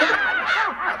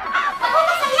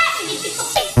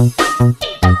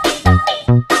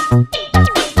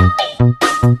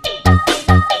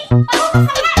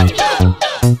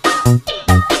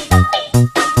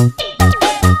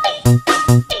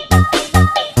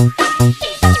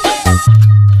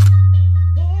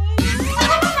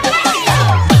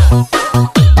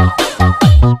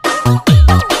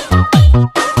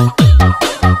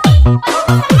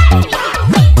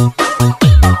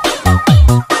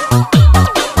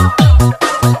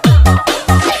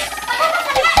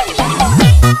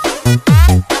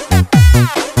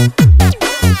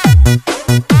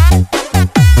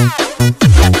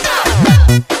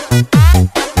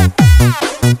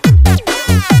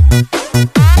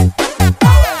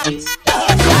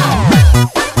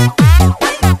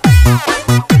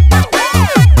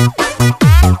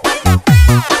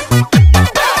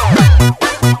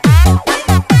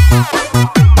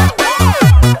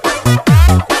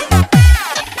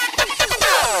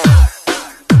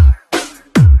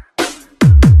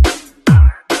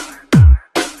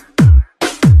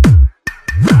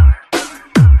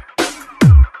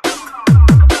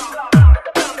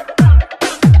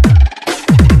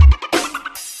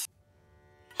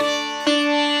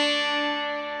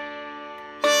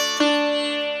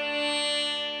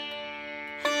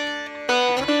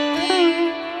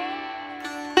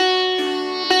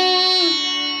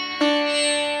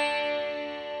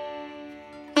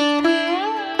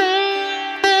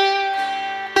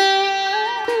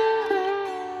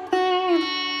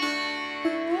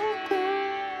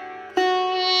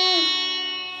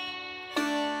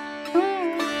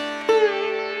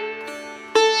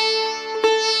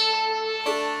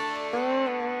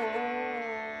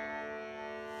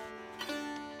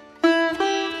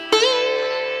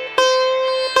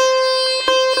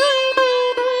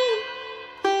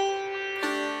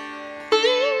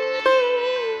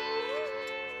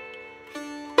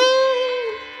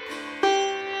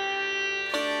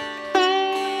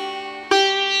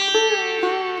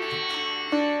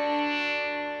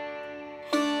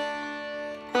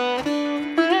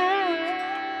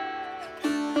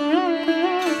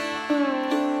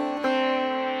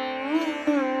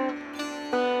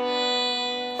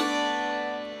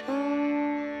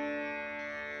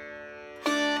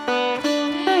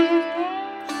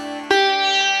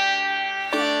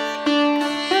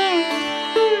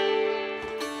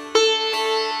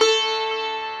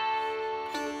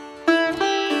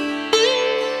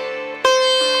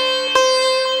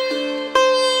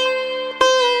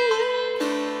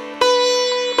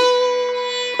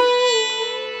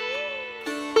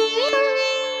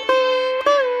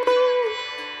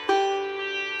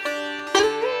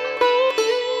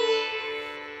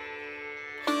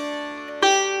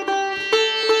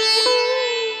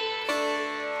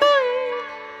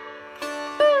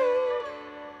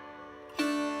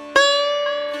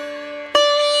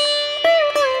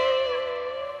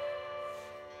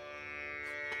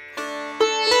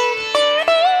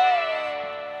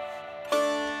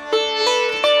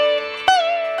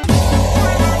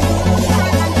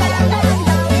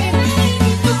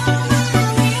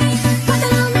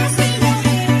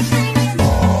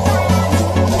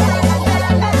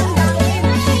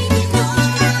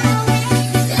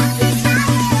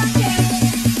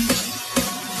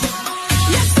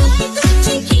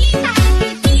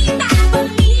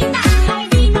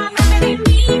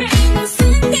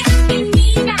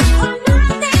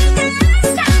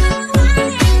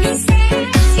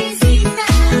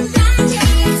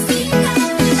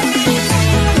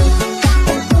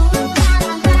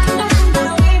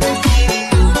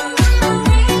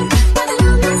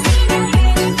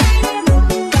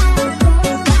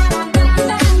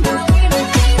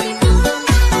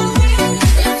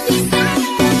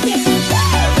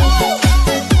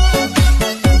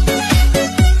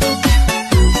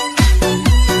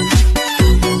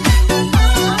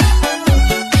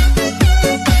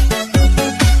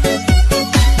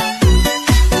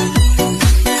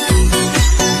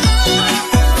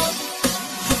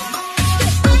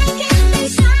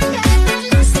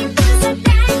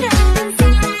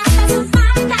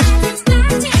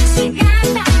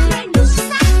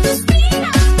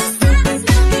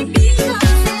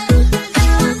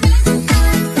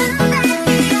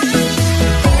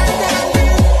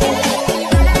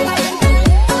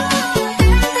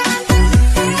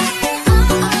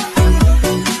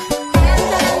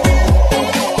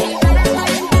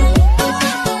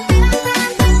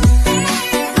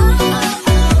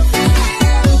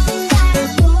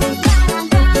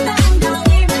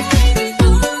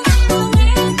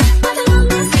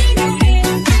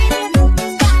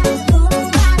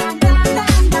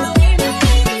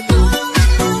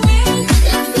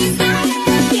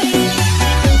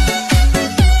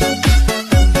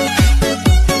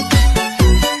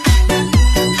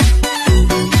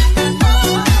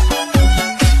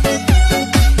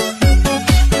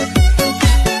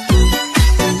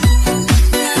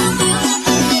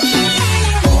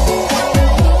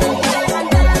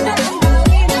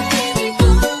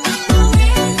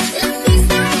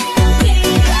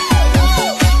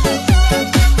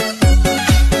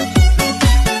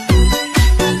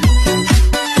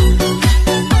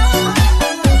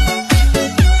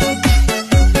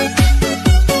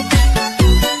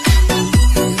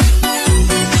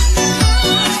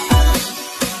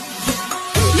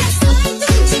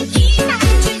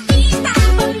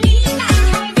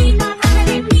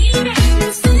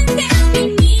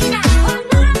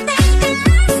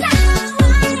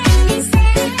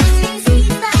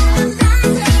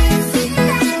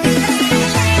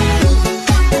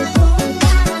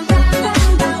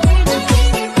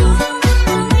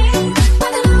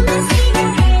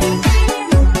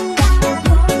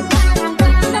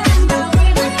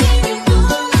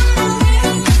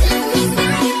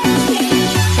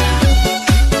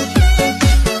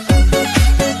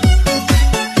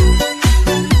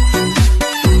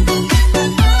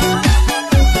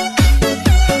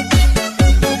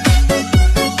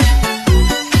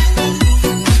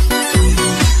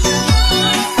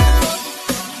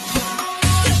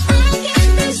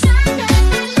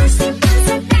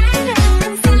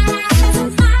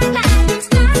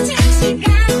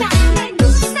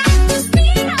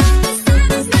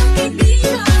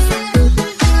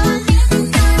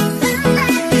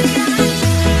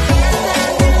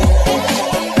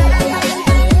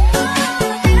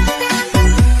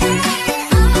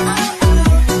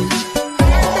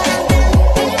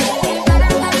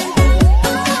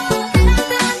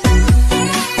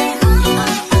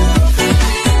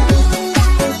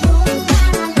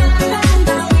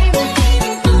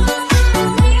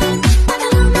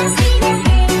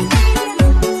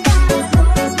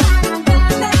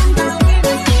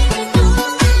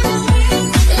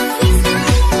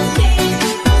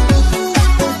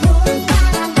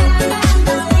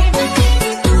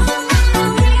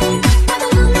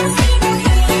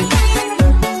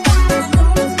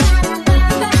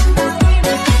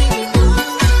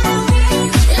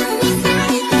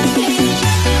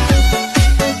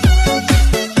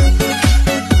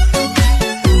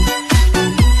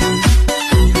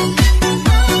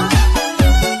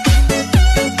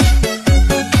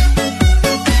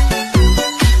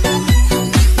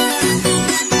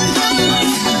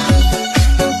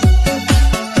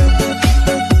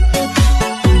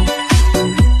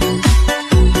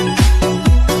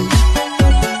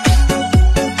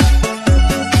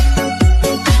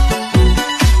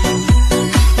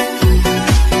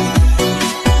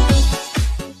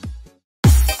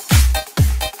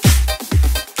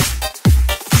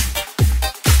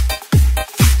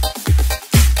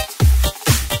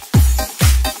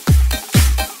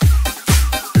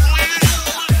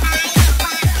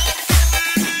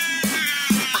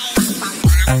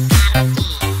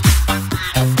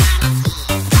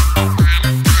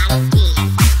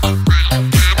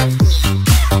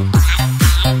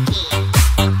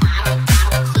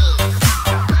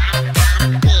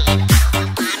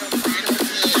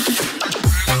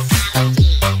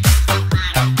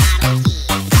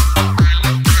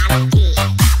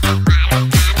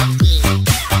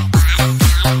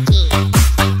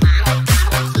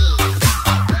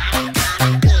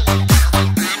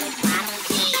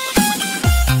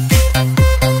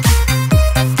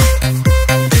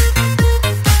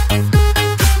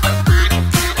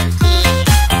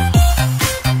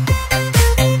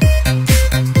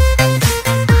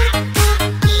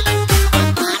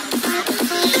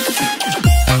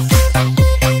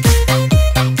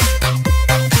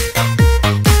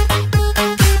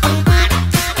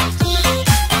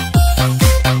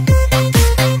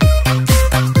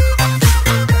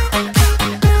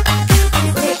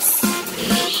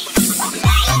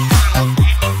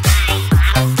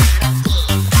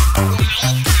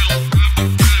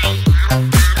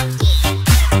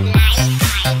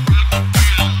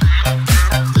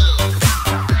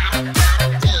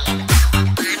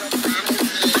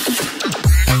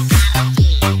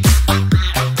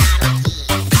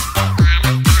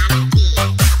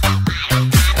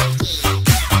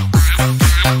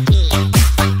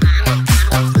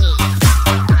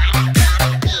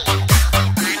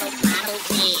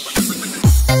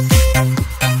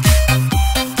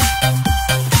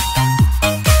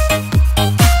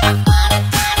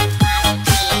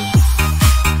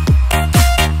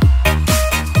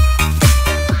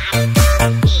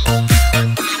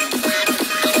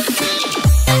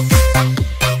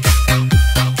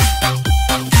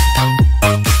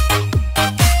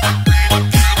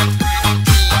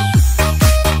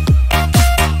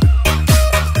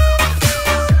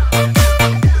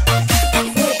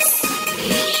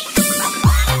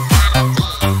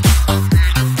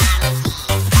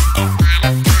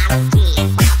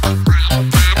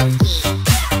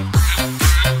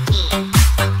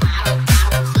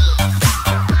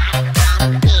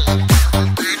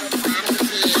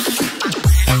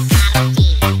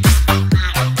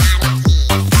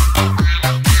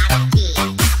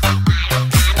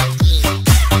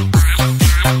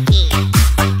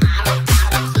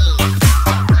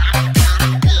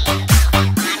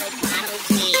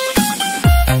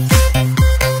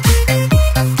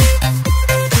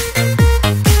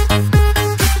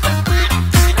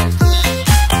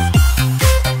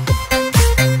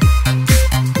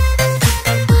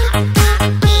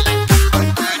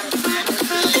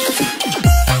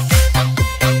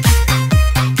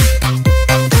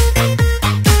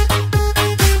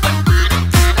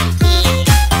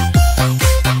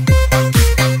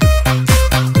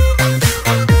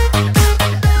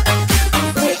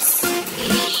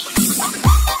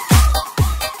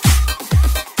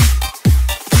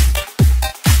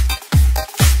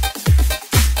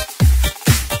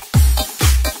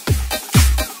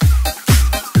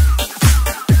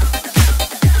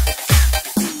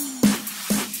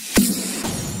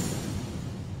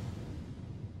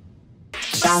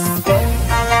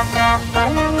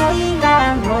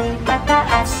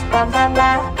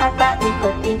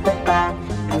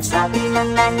 Ang sabi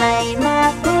ng nanay,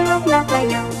 matulog na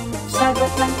kayo. Sagot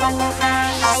ng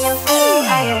kanuhan, ayaw ko,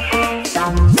 ayaw ko.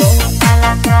 Sambong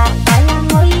talaga,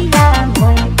 alangoy,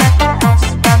 langoy,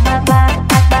 pataas, pababa,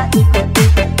 at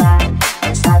paikot-ikot pa.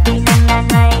 Ang sabi ng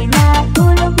nanay,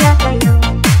 matulog na kayo.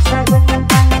 Sagot ng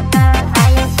kanuhan,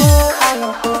 ayaw ko,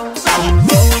 ayaw ko.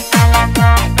 Sambong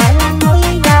talaga, alangoy,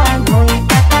 langoy,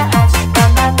 pataas,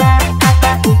 pababa, at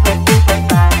paikot-ikot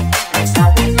pa. Ang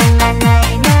sabi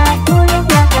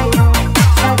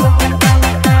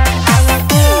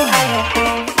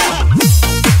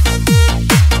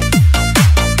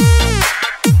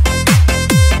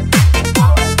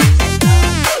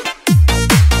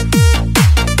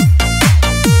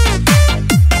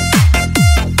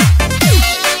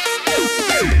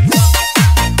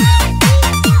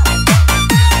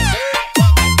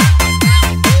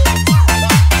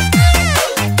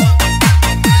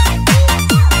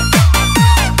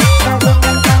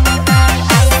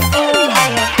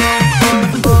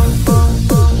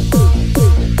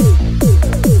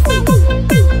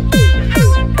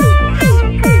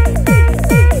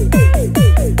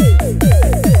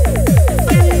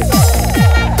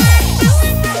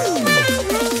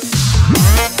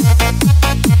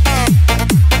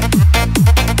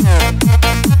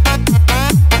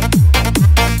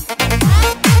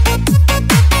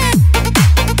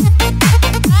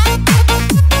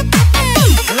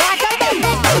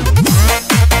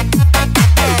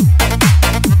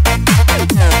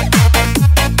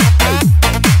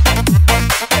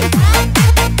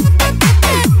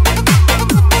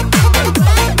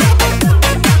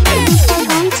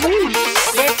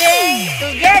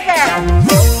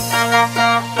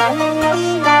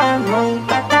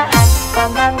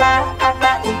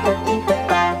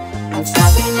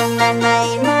ng nanay,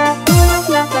 matulog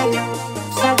na kayo.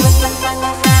 Sagot ng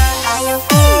kanuhan, ayaw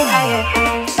ko, ayaw ko.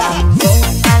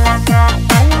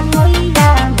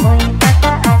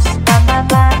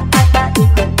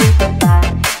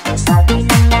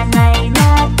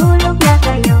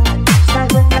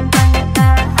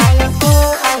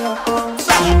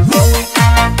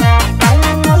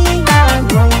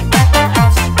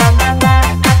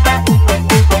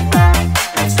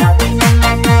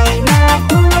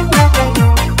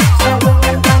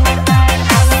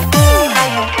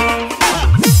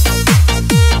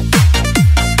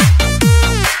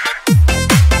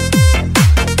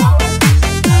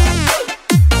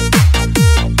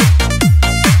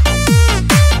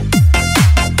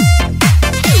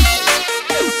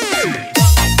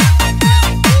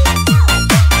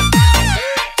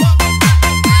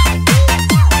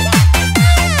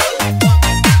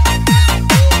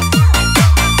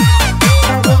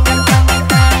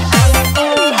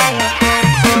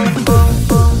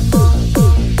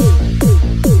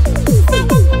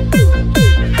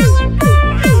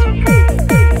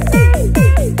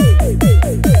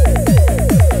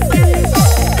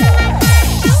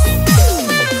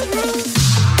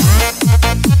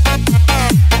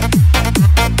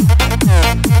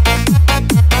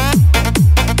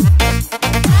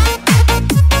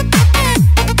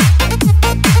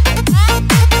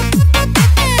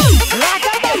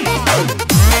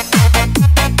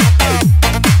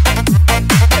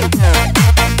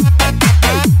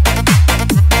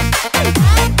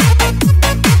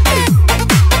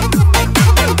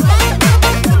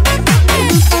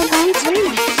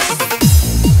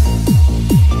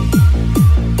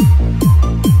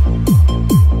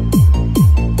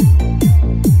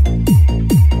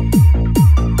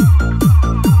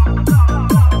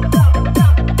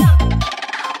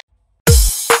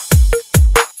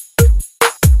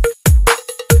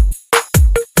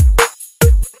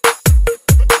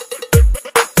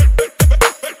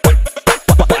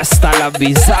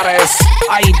 Bizares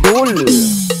Idol.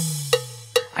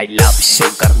 I love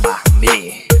sugar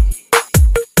mami.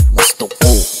 Gusto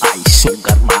ko ay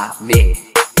sugar mami.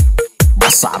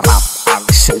 Masarap ang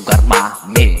sugar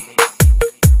mami.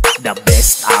 The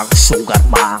best ang sugar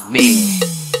mami.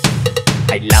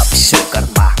 I love sugar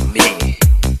mami.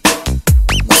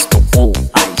 Gusto ko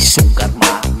ay sugar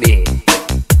mami.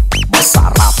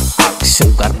 Masarap ang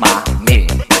sugar mami.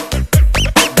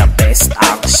 The best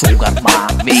ang sugar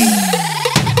mami.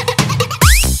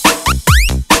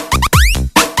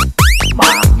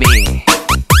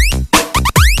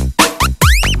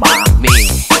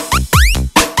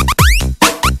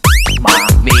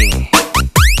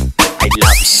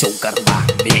 Sugar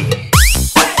mami.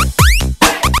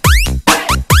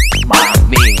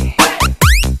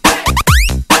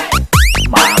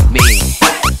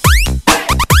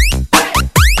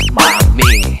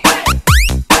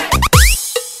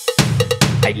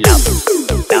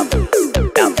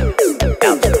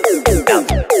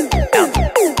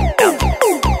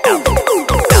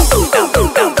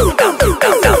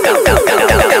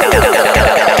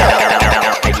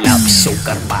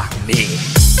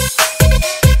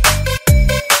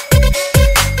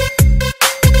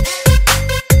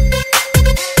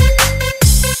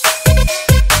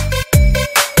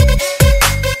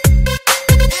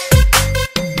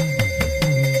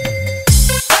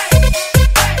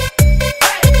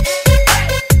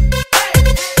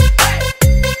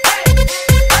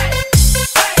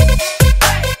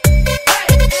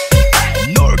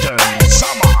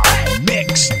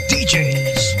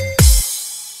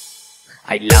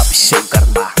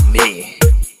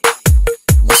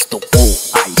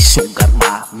 sugar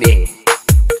mami.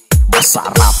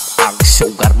 Masarap ang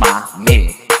sugar mami.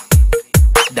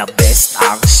 The best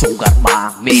ang sugar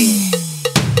mami.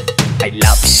 I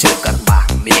love sugar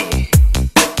mami.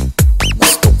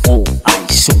 Gusto ko ay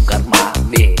sugar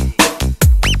mami.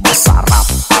 Masarap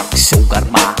ang sugar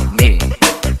mami.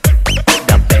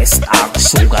 The best ang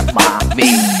sugar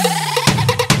mami.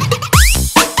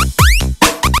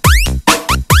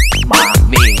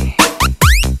 Mami.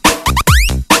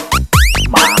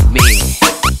 Mami.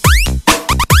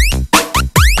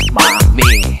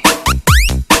 Mami.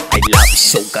 I love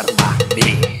sugar mami.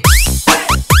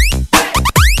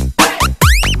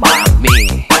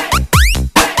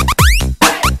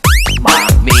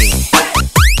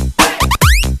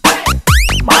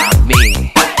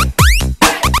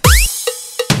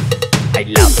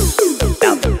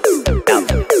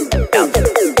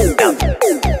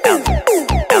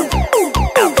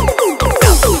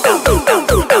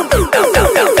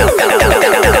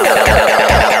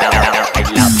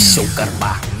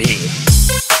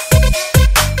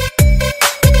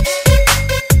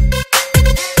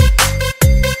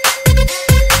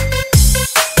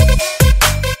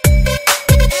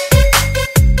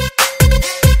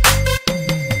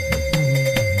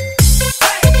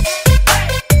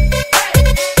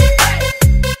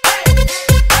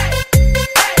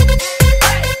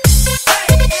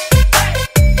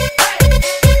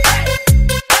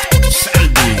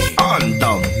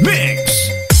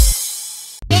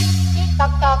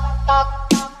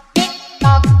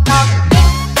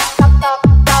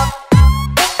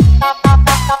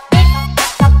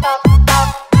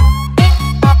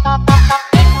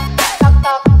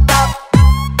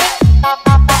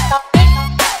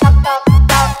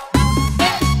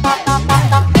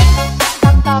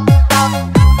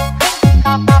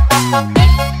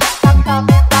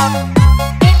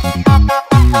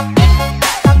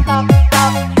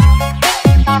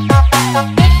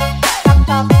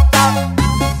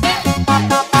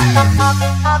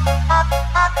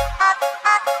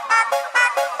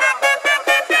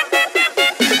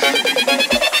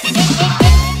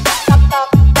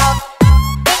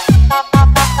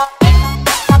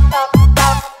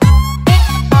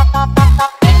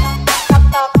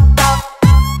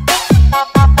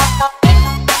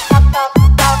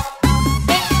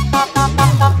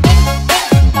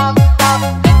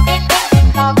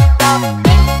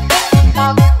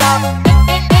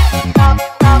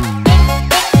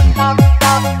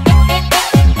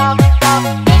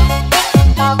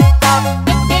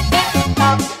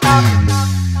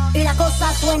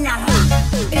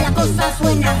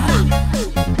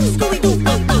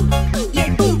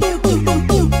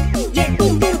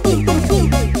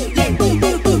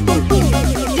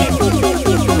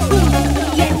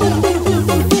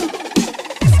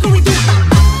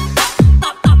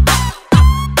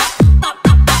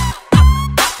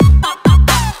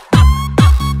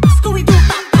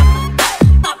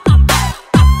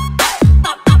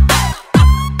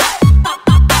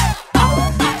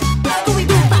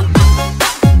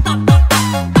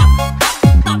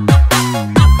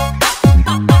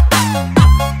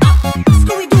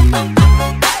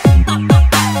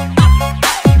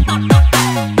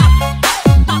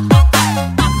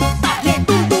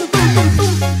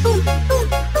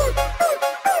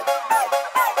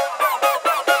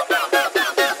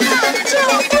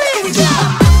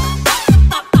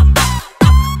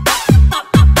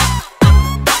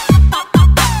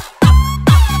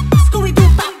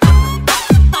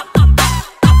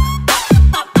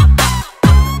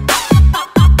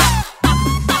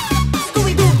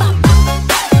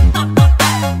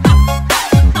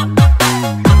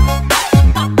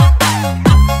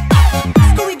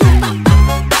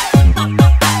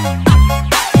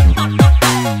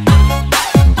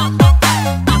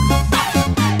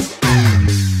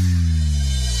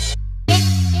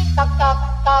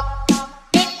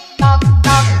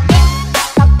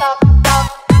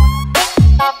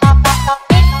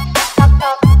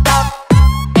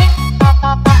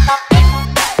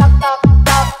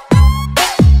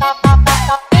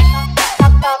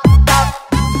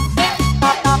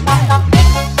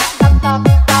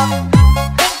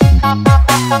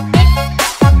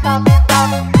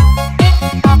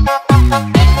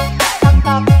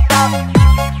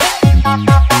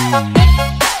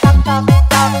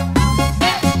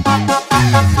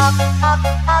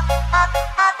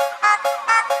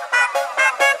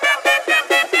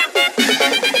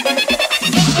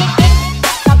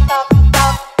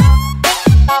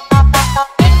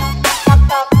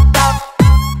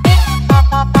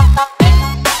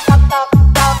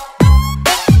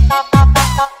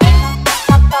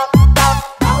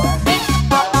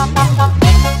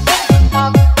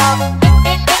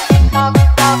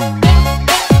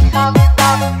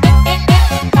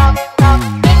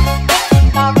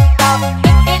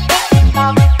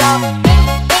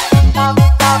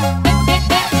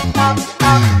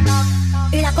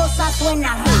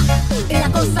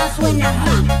 when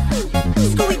I